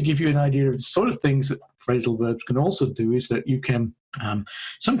let me give you an idea of the sort of things that phrasal verbs can also do is that you can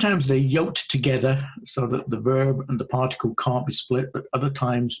sometimes they're yoked together so that the verb and the particle can't be split, but other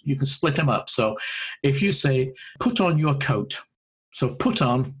times you can split them up. So if you say, put on your coat, so put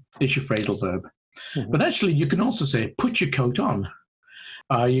on is your phrasal verb. Mm-hmm. But actually you can also say, put your coat on.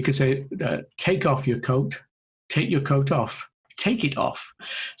 You could say, take off your coat, take your coat off, take it off.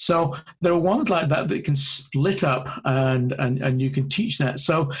 So there are ones like that that can split up and you can teach that.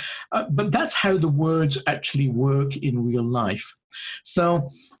 So, but that's how the words actually work in real life. So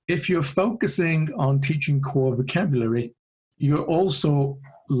if you're focusing on teaching core vocabulary, you're also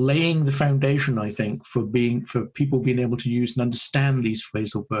laying the foundation, I think, for people being able to use and understand these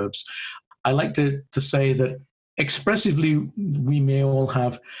phrasal verbs. I like to say that expressively, we may all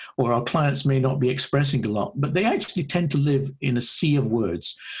have, or our clients may not be expressing a lot, but they actually tend to live in a sea of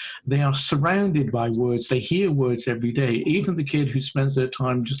words. They are surrounded by words. They hear words every day. Even the kid who spends their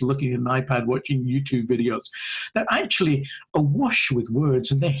time just looking at an iPad, watching YouTube videos, they're actually awash with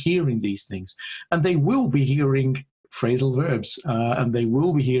words, and they're hearing these things. And they will be hearing phrasal verbs, and they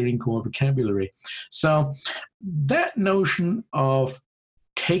will be hearing core vocabulary. So that notion of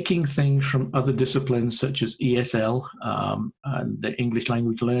taking things from other disciplines such as ESL and the English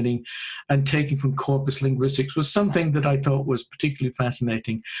language learning and taking from corpus linguistics was something that I thought was particularly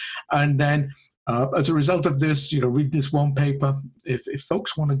fascinating. And then as a result of this, read this one paper. If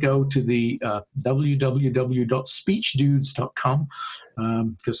folks want to go to the www.speechdudes.com,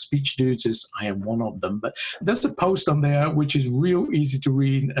 because Speech Dudes I am one of them, but there's a post on there which is real easy to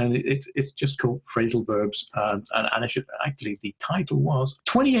read, and it's just called Phrasal Verbs. And I should actually, the title was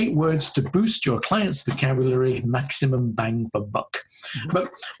 28 Words to Boost Your Client's Vocabulary, Maximum Bang for Buck. Mm-hmm. But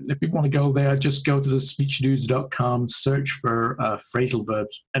if you want to go there, just go to the speechdudes.com, search for phrasal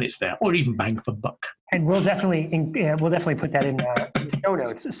verbs, and it's there, or even bang for buck. And we'll definitely put that in the show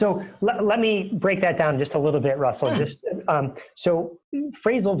notes. So let me break that down just a little bit, Russell. So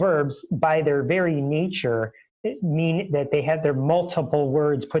phrasal verbs, by their very nature, mean that they have their multiple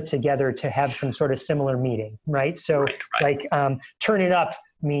words put together to have some sort of similar meaning, right? So right. Turn it up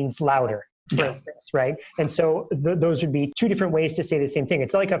means louder, for instance, right? And so those would be two different ways to say the same thing.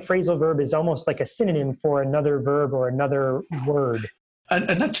 It's like a phrasal verb is almost like a synonym for another verb or another word.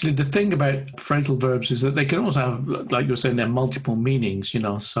 And actually, the thing about phrasal verbs is that they can also have, like you're saying, they're multiple meanings,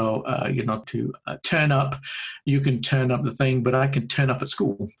 So, to turn up, you can turn up the thing, but I can turn up at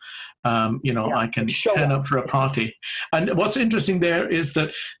school. I can turn up for a party. And what's interesting there is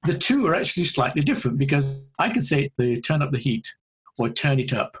that the two are actually slightly different, because I can say turn up the heat or turn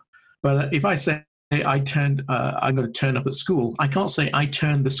it up. But if I say I'm going to turn up at school, I can't say I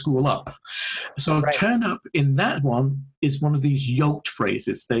turned the school up. So turn up in that one is one of these yoked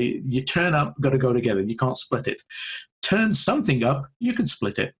phrases. You turn up, got to go together. You can't split it. Turn something up, you can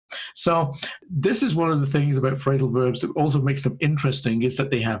split it. So this is one of the things about phrasal verbs that also makes them interesting, is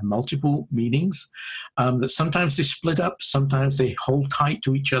that they have multiple meanings, that sometimes they split up, sometimes they hold tight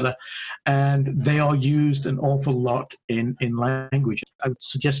to each other, and they are used an awful lot in language. I would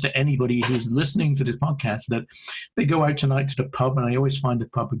suggest to anybody who's listening to this podcast that they go out tonight to the pub, and I always find the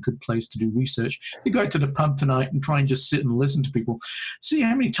pub a good place to do research. They go out to the pub tonight and try and just sit and listen to people. See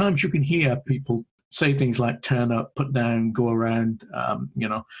how many times you can hear people say things like turn up, put down, go around,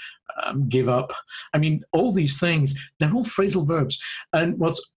 give up. I mean, all these things, they're all phrasal verbs. And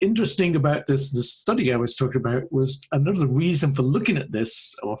what's interesting about this study I was talking about was another reason for looking at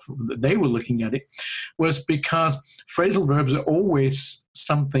this, or they were looking at it, was because phrasal verbs are always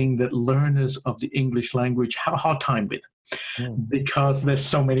something that learners of the English language have a hard time with, because there's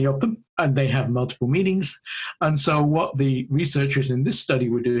so many of them and they have multiple meanings. And so what the researchers in this study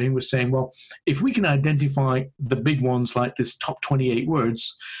were doing was saying, well, if we can identify the big ones like this top 28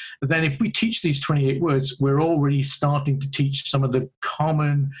 words, then if we teach these 28 words, we're already starting to teach some of the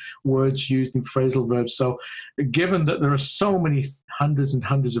common words used in phrasal verbs. So given that there are so many hundreds and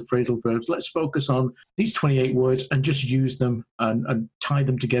hundreds of phrasal verbs, let's focus on these 28 words and just use them and tie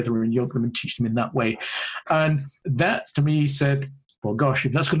them together and yoke them and teach them in that way. And that, to me, said, well, gosh,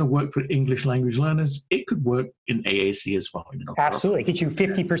 if that's going to work for English language learners, it could work in AAC as well. Absolutely. Get you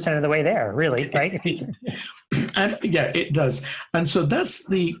 50% of the way there, really, right? And yeah, it does. And so that's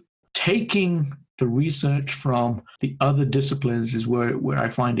the taking the research from the other disciplines is where I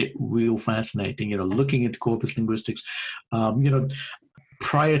find it real fascinating, looking into corpus linguistics.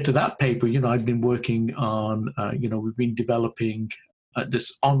 Prior to that paper, I've been working on, we've been developing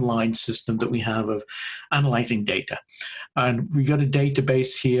this online system that we have of analyzing data. And we got a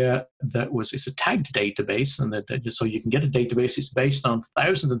database here it's a tagged database, and so you can get a database. It's based on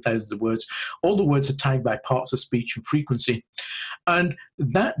thousands and thousands of words. All the words are tagged by parts of speech and frequency. And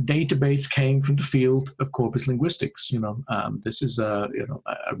that database came from the field of corpus linguistics. This is a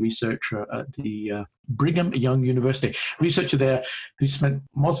researcher at the Brigham Young University, researcher there who spent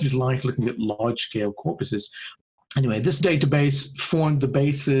most of his life looking at large-scale corpuses. Anyway, this database formed the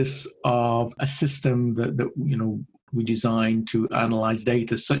basis of a system that we designed to analyze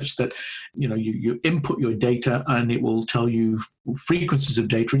data such that you input your data and it will tell you frequencies of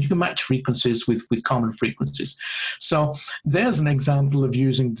data, and you can match frequencies with common frequencies. So there's an example of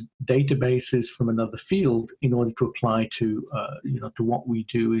using databases from another field in order to apply to to what we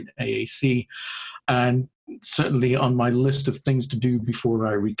do in AAC. And certainly on my list of things to do before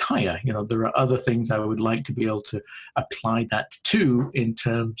I retire, there are other things I would like to be able to apply that to in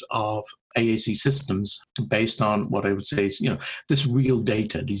terms of AAC systems based on what I would say is, this real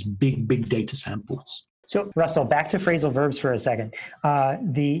data, these big data samples. So Russell, back to phrasal verbs for a second,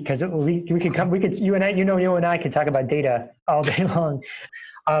 because you and I could talk about data all day long.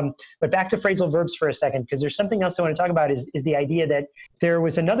 But back to phrasal verbs for a second, because there's something else I want to talk about is the idea that there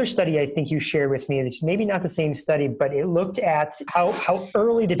was another study I think you shared with me. It's maybe not the same study, but it looked at how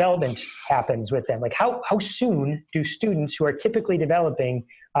early development happens with them. Like how soon do students who are typically developing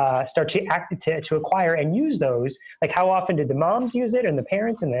start to acquire and use those? Like how often did the moms use it and the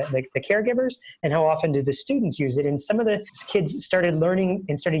parents and the caregivers, and how often did the students use it? And some of the kids started learning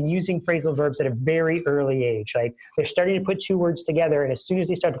and started using phrasal verbs at a very early age. Like they're starting to put two words together, and as soon as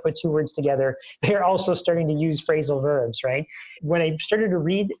they start to put two words together, they're also starting to use phrasal verbs, right? When I started to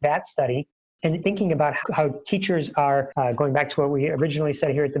read that study, and thinking about how teachers are, going back to what we originally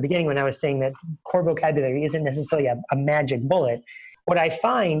said here at the beginning when I was saying that core vocabulary isn't necessarily a magic bullet, what I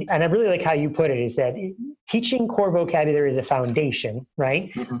find, and I really like how you put it, is that teaching core vocabulary is a foundation,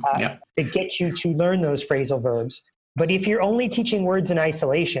 right? To get you to learn those phrasal verbs. But if you're only teaching words in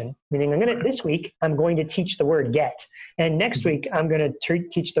isolation, meaning this week, I'm going to teach the word get, and next week, I'm going to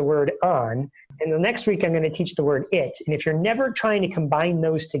teach the word on, and the next week, I'm going to teach the word it. And if you're never trying to combine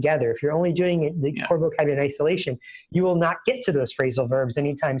those together, if you're only doing the core vocabulary in isolation, you will not get to those phrasal verbs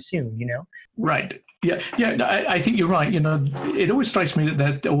anytime soon, Right. Yeah. I think you're right. It always strikes me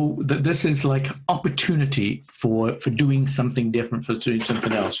that this is like opportunity for doing something different, for doing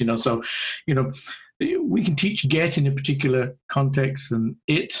something else. So, we can teach get in a particular context, and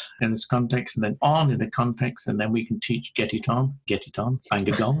it in this context, and then on in a context, and then we can teach get it on, bang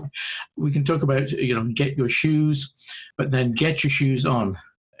a gong. We can talk about get your shoes, but then get your shoes on,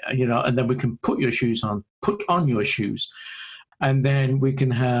 and then we can put your shoes on, put on your shoes. And then we can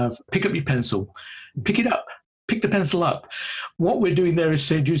have pick up your pencil, pick it up, pick the pencil up. What we're doing there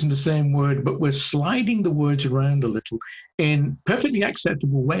is using the same word, but we're sliding the words around a little in perfectly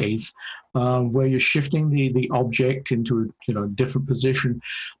acceptable ways, where you're shifting the object into a different position,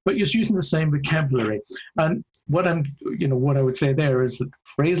 but you're using the same vocabulary. And what I would say there is that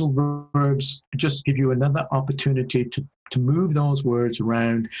phrasal verbs just give you another opportunity to move those words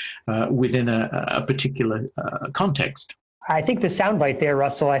around within a particular context. I think the soundbite there,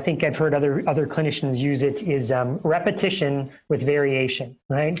 Russell, I think I've heard other clinicians use it, is repetition with variation,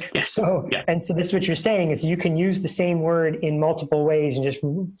 right? Yes. So this is what you're saying is you can use the same word in multiple ways and just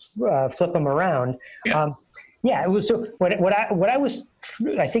flip them around. So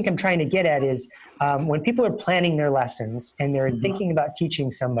I think I'm trying to get at is when people are planning their lessons and they're thinking about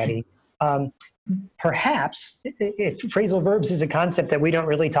teaching somebody, perhaps if phrasal verbs is a concept that we don't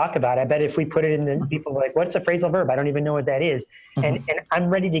really talk about, I bet if we put it in, then people are like, what's a phrasal verb? I don't even know what that is. And I'm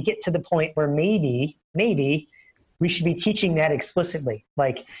ready to get to the point where maybe we should be teaching that explicitly.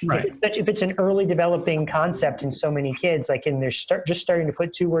 Like if it's an early developing concept in so many kids, like and they're just starting to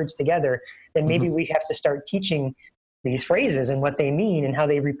put two words together, then maybe we have to start teaching these phrases and what they mean and how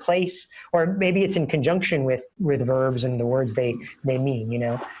they replace, or maybe it's in conjunction with verbs and the words they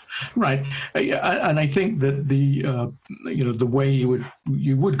mean, Right. And I think that the way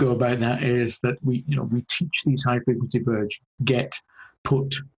you would go about that is that we teach these high frequency verbs, get,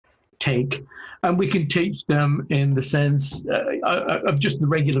 put, take, and we can teach them in the sense of just the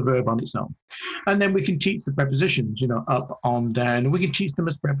regular verb on its own. And then we can teach the prepositions, up, on, down, and we can teach them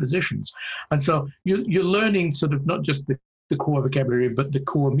as prepositions. And so you're learning sort of not just the core vocabulary, but the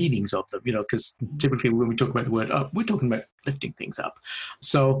core meanings of them, because typically when we talk about the word up, we're talking about lifting things up.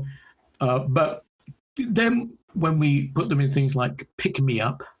 So, but then when we put them in things like pick me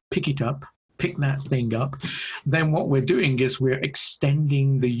up, pick it up, pick that thing up, then what we're doing is we're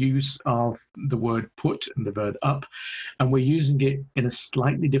extending the use of the word put and the verb up, and we're using it in a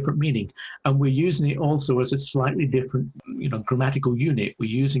slightly different meaning. And we're using it also as a slightly different, grammatical unit. We're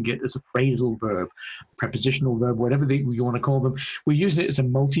using it as a phrasal verb, prepositional verb, whatever you want to call them. We're using it as a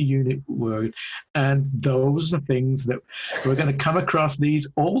multi-unit word. And those are things that we're going to come across these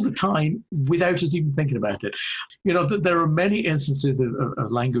all the time without us even thinking about it. There are many instances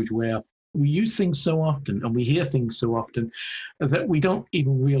of language where we use things so often and we hear things so often that we don't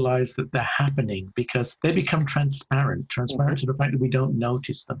even realize that they're happening because they become transparent to the fact that we don't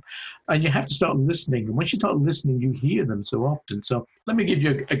notice them. And you have to start listening. And once you start listening, you hear them so often. So let me give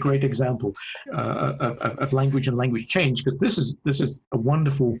you a great example of language and language change, because this is a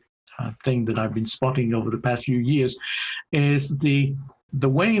wonderful thing that I've been spotting over the past few years, is the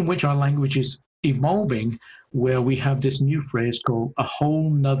way in which our language is evolving, where we have this new phrase called a whole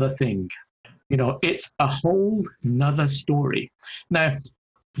nother thing. It's a whole nother story. Now,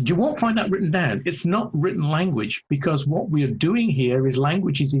 you won't find that written down. It's not written language, because what we are doing here is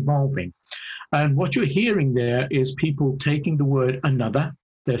language is evolving. And what you're hearing there is people taking the word another,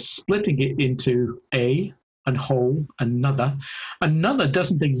 they're splitting it into a and whole, another. Another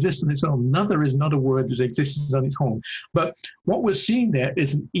doesn't exist on its own. Another is not a word that exists on its own. But what we're seeing there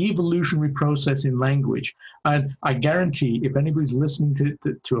is an evolutionary process in language. And I guarantee if anybody's listening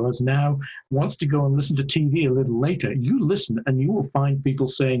to us now, wants to go and listen to TV a little later, you listen and you will find people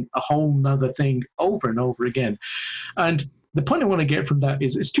saying a whole nother thing over and over again. And the point I want to get from that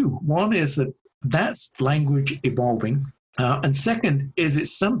is two. One is that that's language evolving. And second is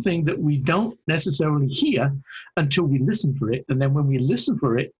it's something that we don't necessarily hear until we listen for it. And then when we listen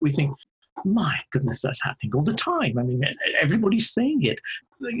for it, we think, my goodness, that's happening all the time. I mean, everybody's saying it.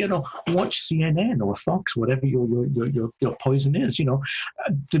 Watch CNN or Fox, whatever your poison is. The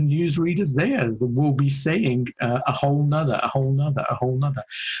newsreaders there will be saying a whole nother, a whole nother, a whole nother.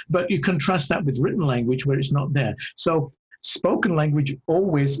 But you contrast that with written language where it's not there. So spoken language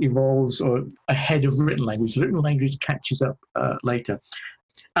always evolves ahead of written language. Written language catches up later.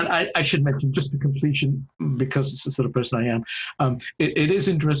 And I should mention, just the completion, because it's the sort of person I am, it is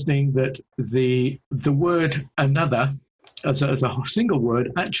interesting that the word another, as a single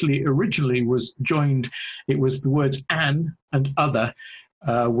word, actually originally was joined. It was the words an and other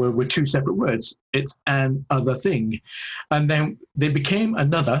were two separate words. It's an other thing. And then they became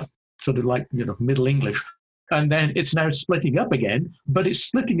another, sort of like, Middle English. And then it's now splitting up again, but it's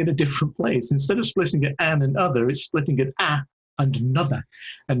splitting in a different place. Instead of splitting it an and other, it's splitting it a and another.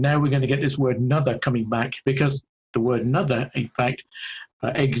 And now we're going to get this word another coming back, because the word another, in fact,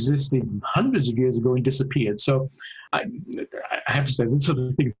 existed hundreds of years ago and disappeared. So I have to say, this sort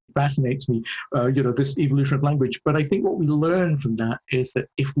of thing fascinates me, this evolution of language. But I think what we learn from that is that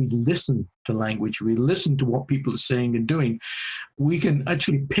if we listen to language, we listen to what people are saying and doing, we can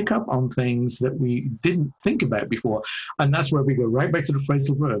actually pick up on things that we didn't think about before. And that's where we go right back to the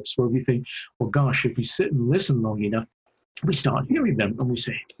phrasal verbs, where we think, well, gosh, if we sit and listen long enough, we start hearing them and we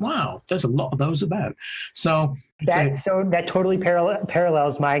say, wow, there's a lot of those about. So that totally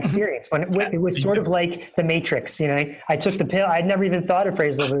parallels my experience when it was sort of like the Matrix. I took the pill. I'd never even thought of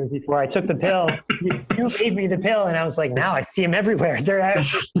phrasal verbs before. I took the pill. You gave me the pill, and I was like, now I see them everywhere.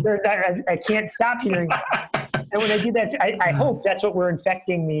 I can't stop hearing them. And when I do that, I hope that's what we're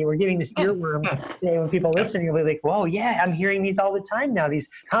infecting me. We're getting this earworm. When people listening, they'll be like, whoa, yeah, I'm hearing these all the time now, these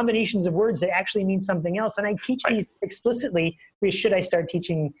combinations of words that actually mean something else. And I teach these explicitly. Should I start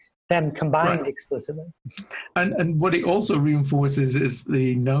teaching them combined explicitly? And what it also reinforces is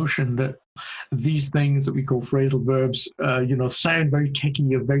the notion that these things that we call phrasal verbs, sound very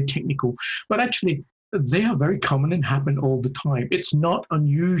techy or very technical, but actually they are very common and happen all the time. It's not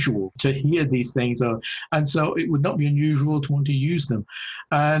unusual to hear these things, and so it would not be unusual to want to use them.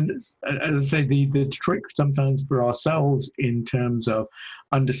 And as I say, the trick sometimes for ourselves in terms of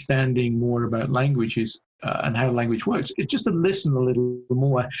understanding more about languages and how language works is just to listen a little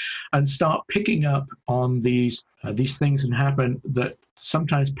more and start picking up on these These things can happen that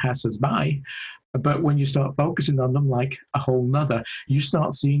sometimes pass us by. But when you start focusing on them like a whole nother, you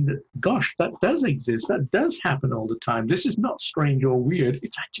start seeing that, gosh, that does exist. That does happen all the time. This is not strange or weird.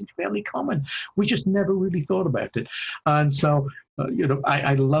 It's actually fairly common. We just never really thought about it. And so,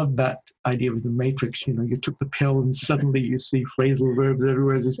 I love that idea of the matrix. You took the pill and suddenly you see phrasal verbs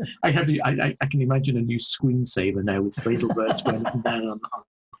everywhere. I can imagine a new screensaver now with phrasal verbs going up and down on.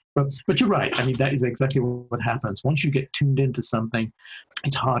 But you're right. I mean, that is exactly what happens. Once you get tuned into something,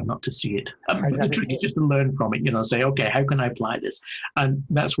 it's hard not to see it. The trick is just to learn from it, say, okay, how can I apply this? And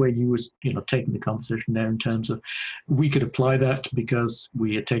that's where you was, taking the conversation there in terms of we could apply that because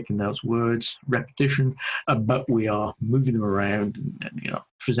we are taking those words, repetition, but we are moving them around and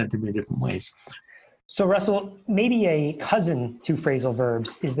presenting them in different ways. So Russell, maybe a cousin to phrasal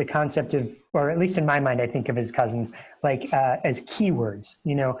verbs is the concept of, or at least in my mind, I think of as cousins, like as keywords,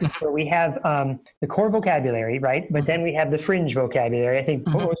 where we have the core vocabulary, right? But then we have the fringe vocabulary. I think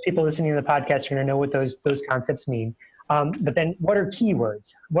most people listening to the podcast are going to know what those concepts mean. But then what are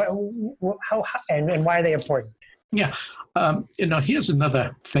keywords? How and why are they important? Yeah. Here's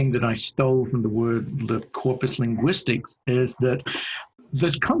another thing that I stole from the corpus linguistics is that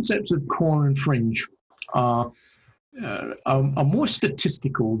the concepts of core and fringe are more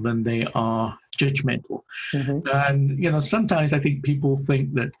statistical than they are judgmental. And, sometimes I think people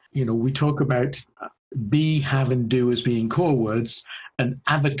think that, we talk about be, have, and do as being core words and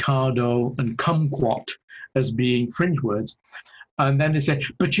avocado and kumquat as being fringe words. And then they say,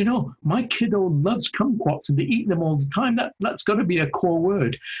 but my kiddo loves kumquats and they eat them all the time. That's got to be a core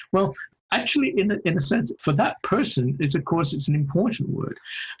word. Well, actually, in a sense, for that person, it's an important word.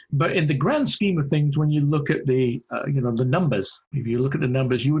 But in the grand scheme of things, when you look at the numbers, if you look at the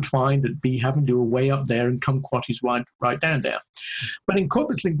numbers, you would find that be, have, and do are way up there and kumquat is right down there. But in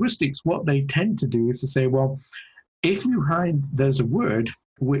corpus linguistics, what they tend to do is to say, well, if there's a word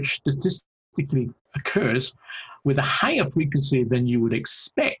which statistically occurs with a higher frequency than you would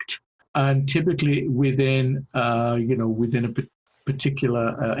expect, and typically within a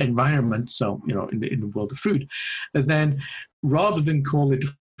particular environment, so in the world of food, then rather than call it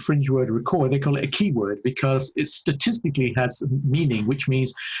a fringe word or a core, they call it a keyword because it statistically has meaning, which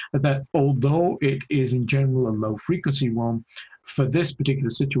means that although it is in general a low frequency one, for this particular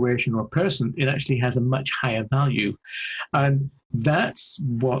situation or person, it actually has a much higher value. And that's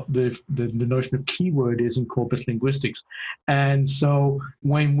what the notion of keyword is in corpus linguistics. And so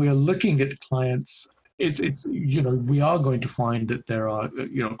when we're looking at clients, we are going to find that there are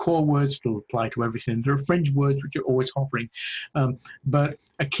core words that will apply to everything. There are fringe words which are always hovering, but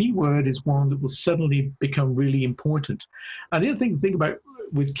a keyword is one that will suddenly become really important. And the other thing to think about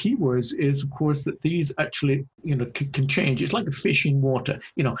with keywords is, of course, that these actually can change. It's like a fish in water.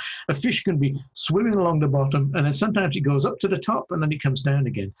 A fish can be swimming along the bottom, and then sometimes it goes up to the top, and then it comes down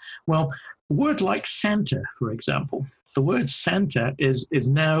again. Well, a word like Santa, for example, the word Santa is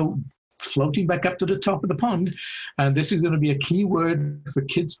now floating back up to the top of the pond. And this is going to be a key word for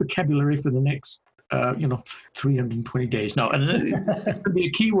kids' vocabulary for the next 320 days. No, and it's going to be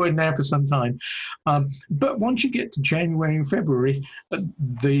a key word now for some time. But once you get to January and February,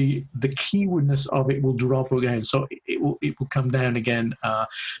 the keywordness of it will drop again. So it will come down again.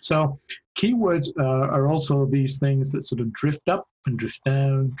 So keywords are also these things that sort of drift up and drift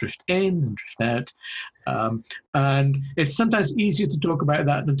down, drift in and drift out. And it's sometimes easier to talk about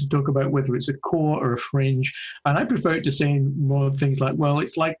that than to talk about whether it's a core or a fringe. And I prefer to say more things like, well,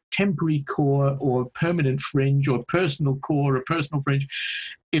 it's like temporary core or permanent fringe or personal core or personal fringe.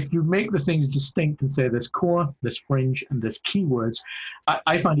 If you make the things distinct and say there's core, there's fringe, and there's keywords,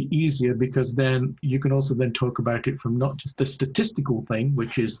 I find it easier because then you can also then talk about it from not just the statistical thing,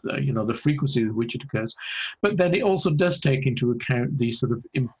 which is the frequency with which it occurs, but then it also does take into account the sort of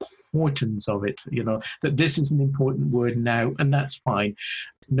importance of it, that this is an important word now, and that's fine.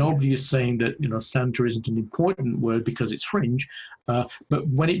 Nobody is saying that Santa isn't an important word because it's fringe, but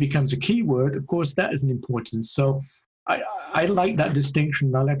when it becomes a keyword, of course, that is an importance. So I like that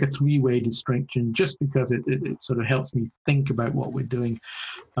distinction. I like a three-way distinction just because it sort of helps me think about what we're doing.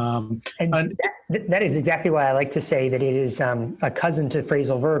 And that is exactly why I like to say that it is a cousin to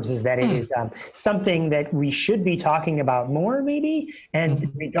phrasal verbs, is that it is something that we should be talking about more maybe, and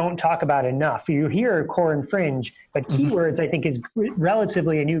we don't talk about enough. You hear core and fringe, but keywords I think is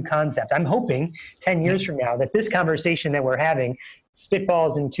relatively a new concept. I'm hoping 10 years from now that this conversation that we're having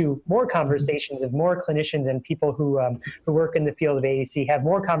spitballs into more conversations of more clinicians and people who work in the field of AAC, have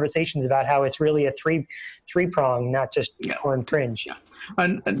more conversations about how it's really a three-prong, not just core and fringe. Yeah.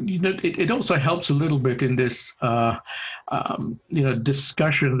 And it also helps a little bit in this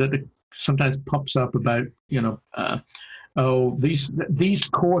discussion that sometimes pops up about, oh, these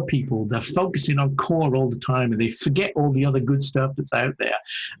core people, they're focusing on core all the time and they forget all the other good stuff that's out there.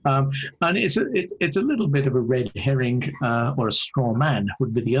 And it's a little bit of a red herring, or a straw man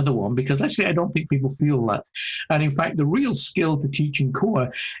would be the other one, because actually I don't think people feel that. And in fact, the real skill to teaching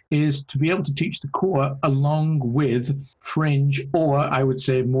core is to be able to teach the core along with fringe, or I would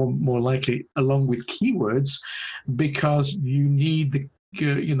say more likely along with keywords, because you need the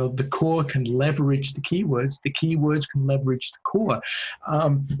core can leverage the keywords can leverage the core.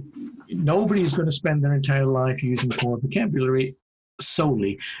 Nobody's going to spend their entire life using core vocabulary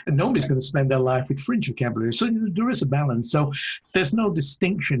solely, and nobody's going to spend their life with fringe vocabulary. So there is a balance. So there's no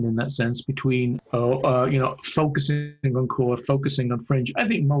distinction in that sense between focusing on core, focusing on fringe. I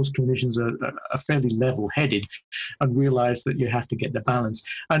think most clinicians are fairly level-headed and realize that you have to get the balance.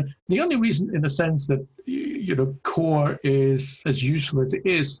 And the only reason, in a sense, that core is as useful as it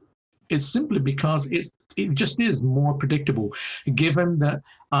is simply because it just is more predictable. Given that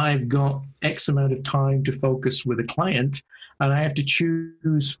I've got X amount of time to focus with a client, and I have to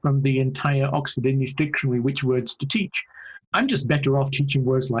choose from the entire Oxford English Dictionary which words to teach, I'm just better off teaching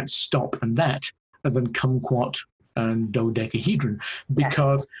words like stop and that than kumquat and dodecahedron,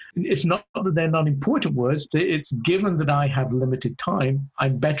 because it's not that they're not important words. It's given that I have limited time,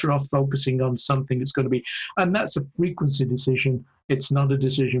 I'm better off focusing on something that's going to be, and that's a frequency decision. It's not a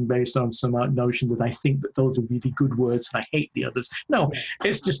decision based on some notion that I think that those are really good words and I hate the others. No,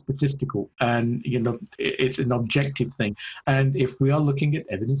 it's just statistical, and it's an objective thing. And if we are looking at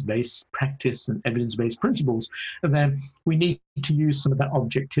evidence-based practice and evidence-based principles, then we need to use some of that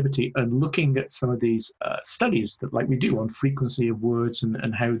objectivity, and looking at some of these studies that, like we do, on frequency of words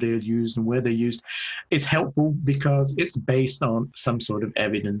and how they're used and where they're used, is helpful because it's based on some sort of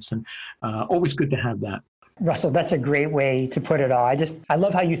evidence, and always good to have that. Russell, that's a great way to put it all. I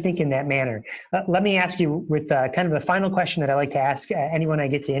love how you think in that manner. Let me ask you with kind of the final question that I like to ask anyone I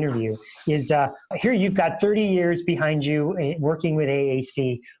get to interview is, here you've got 30 years behind you working with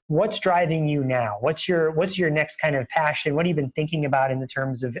AAC. What's driving you now? What's your next kind of passion? What have you been thinking about in the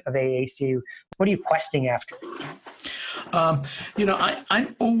terms of AAC? What are you questing after?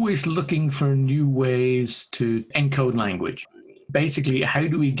 I'm always looking for new ways to encode language. Basically, how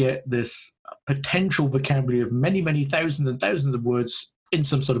do we get this potential vocabulary of many, many thousands and thousands of words in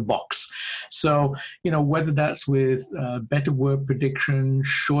some sort of box? So, whether that's with better word prediction,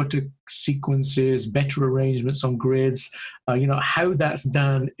 shorter sequences, better arrangements on grids, how that's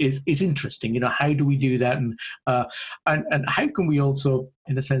done is interesting. How do we do that? And how can we also,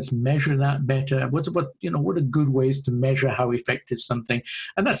 in a sense, measure that better? What are good ways to measure how effective something?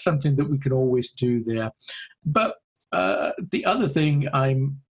 And that's something that we can always do there. But the other thing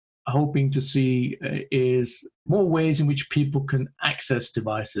I'm hoping to see is more ways in which people can access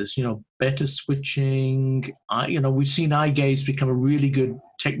devices, better switching. We've seen eye gaze become a really good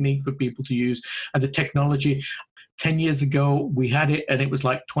technique for people to use. And the technology, 10 years ago, we had it and it was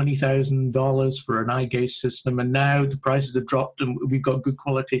like $20,000 for an eye gaze system. And now the prices have dropped and we've got good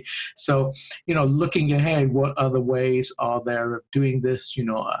quality. So, looking ahead, what other ways are there of doing this?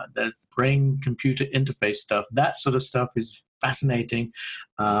 There's brain-computer interface stuff. That sort of stuff is fascinating.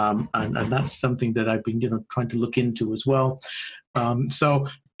 And that's something that I've been, trying to look into as well. So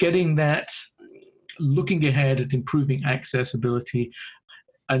getting that, looking ahead at improving accessibility,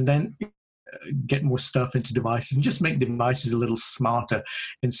 and then get more stuff into devices and just make devices a little smarter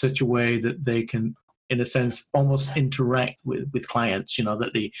in such a way that they can, in a sense, almost interact with clients,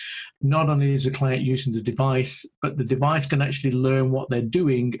 that not only is the client using the device, but the device can actually learn what they're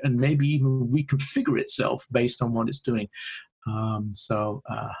doing and maybe even reconfigure itself based on what it's doing. I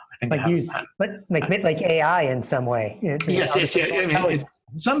think like AI in some way. Yes. I mean,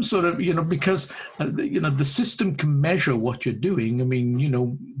 some sort of, because the system can measure what you're doing. I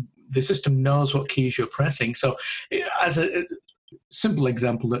mean, the system knows what keys you're pressing. So, as a simple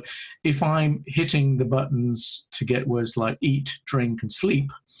example, that if I'm hitting the buttons to get words like eat, drink, and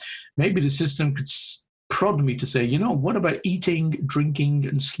sleep, maybe the system could prod me to say, what about eating, drinking,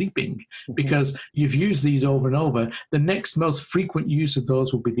 and sleeping? Because you've used these over and over. The next most frequent use of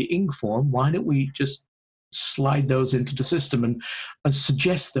those will be the ing form. Why don't we just slide those into the system and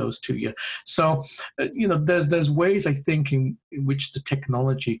suggest those to you? So, there's ways, I think, in which the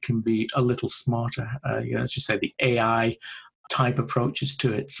technology can be a little smarter. As you say, the AI type approaches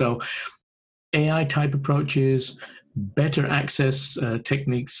to it. So AI type approaches, better access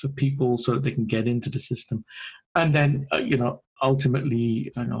techniques for people so that they can get into the system. And then,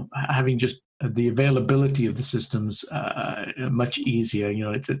 ultimately, having just the availability of the systems much easier.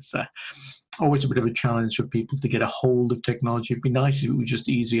 always a bit of a challenge for people to get a hold of technology. It'd be nice if it was just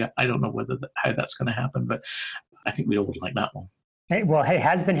easier. I don't know how that's going to happen, but I think we'd all like that one. Hey, well, it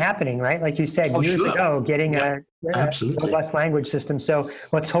has been happening, right? Like you said, years ago, getting a robust language system. So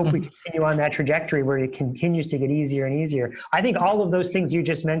let's hope we continue on that trajectory where it continues to get easier and easier. I think all of those things you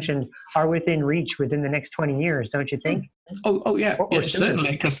just mentioned are within reach within the next 20 years, don't you think? Oh yeah,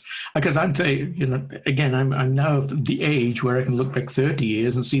 certainly. Because I'm saying, again, I'm now of the age where I can look back 30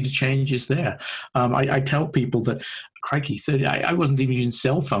 years and see the changes there. I tell people that, crikey, 30. I wasn't even using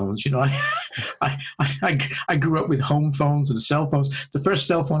cell phones. I grew up with home phones and cell phones. The first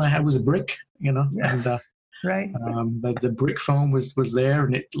cell phone I had was a brick. And right. The brick phone was there,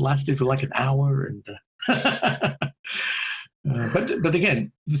 and it lasted for like an hour. And but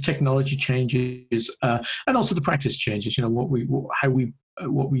again, the technology changes, and also the practice changes. What we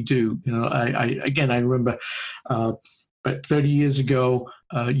do. I remember. But 30 years ago,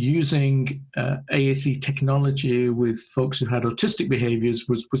 using AAC technology with folks who had autistic behaviors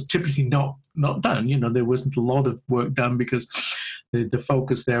was typically not done. There wasn't a lot of work done because the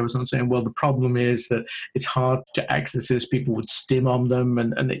focus there was on saying, well, the problem is that it's hard to access this. People would stim on them,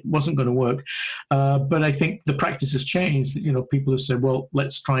 and it wasn't going to work. But I think the practice has changed. People have said, well,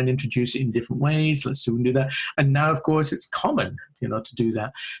 let's try and introduce it in different ways. Let's do that. And now, of course, it's common, to do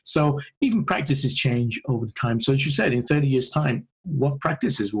that. So even practices change over the time. So as you said, in 30 years' time, what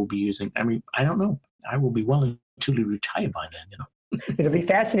practices we'll be using? I mean, I don't know. I will be well and truly retired by then, It'll be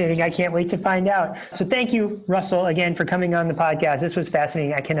fascinating. I can't wait to find out. So thank you, Russell, again, for coming on the podcast. This was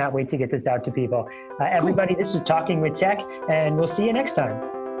fascinating. I cannot wait to get this out to people. Everybody, this is Talking with Tech, and we'll see you next time.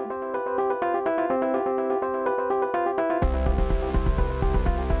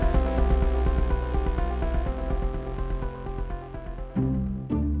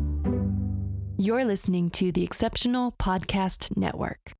 You're listening to the Exceptional Podcast Network.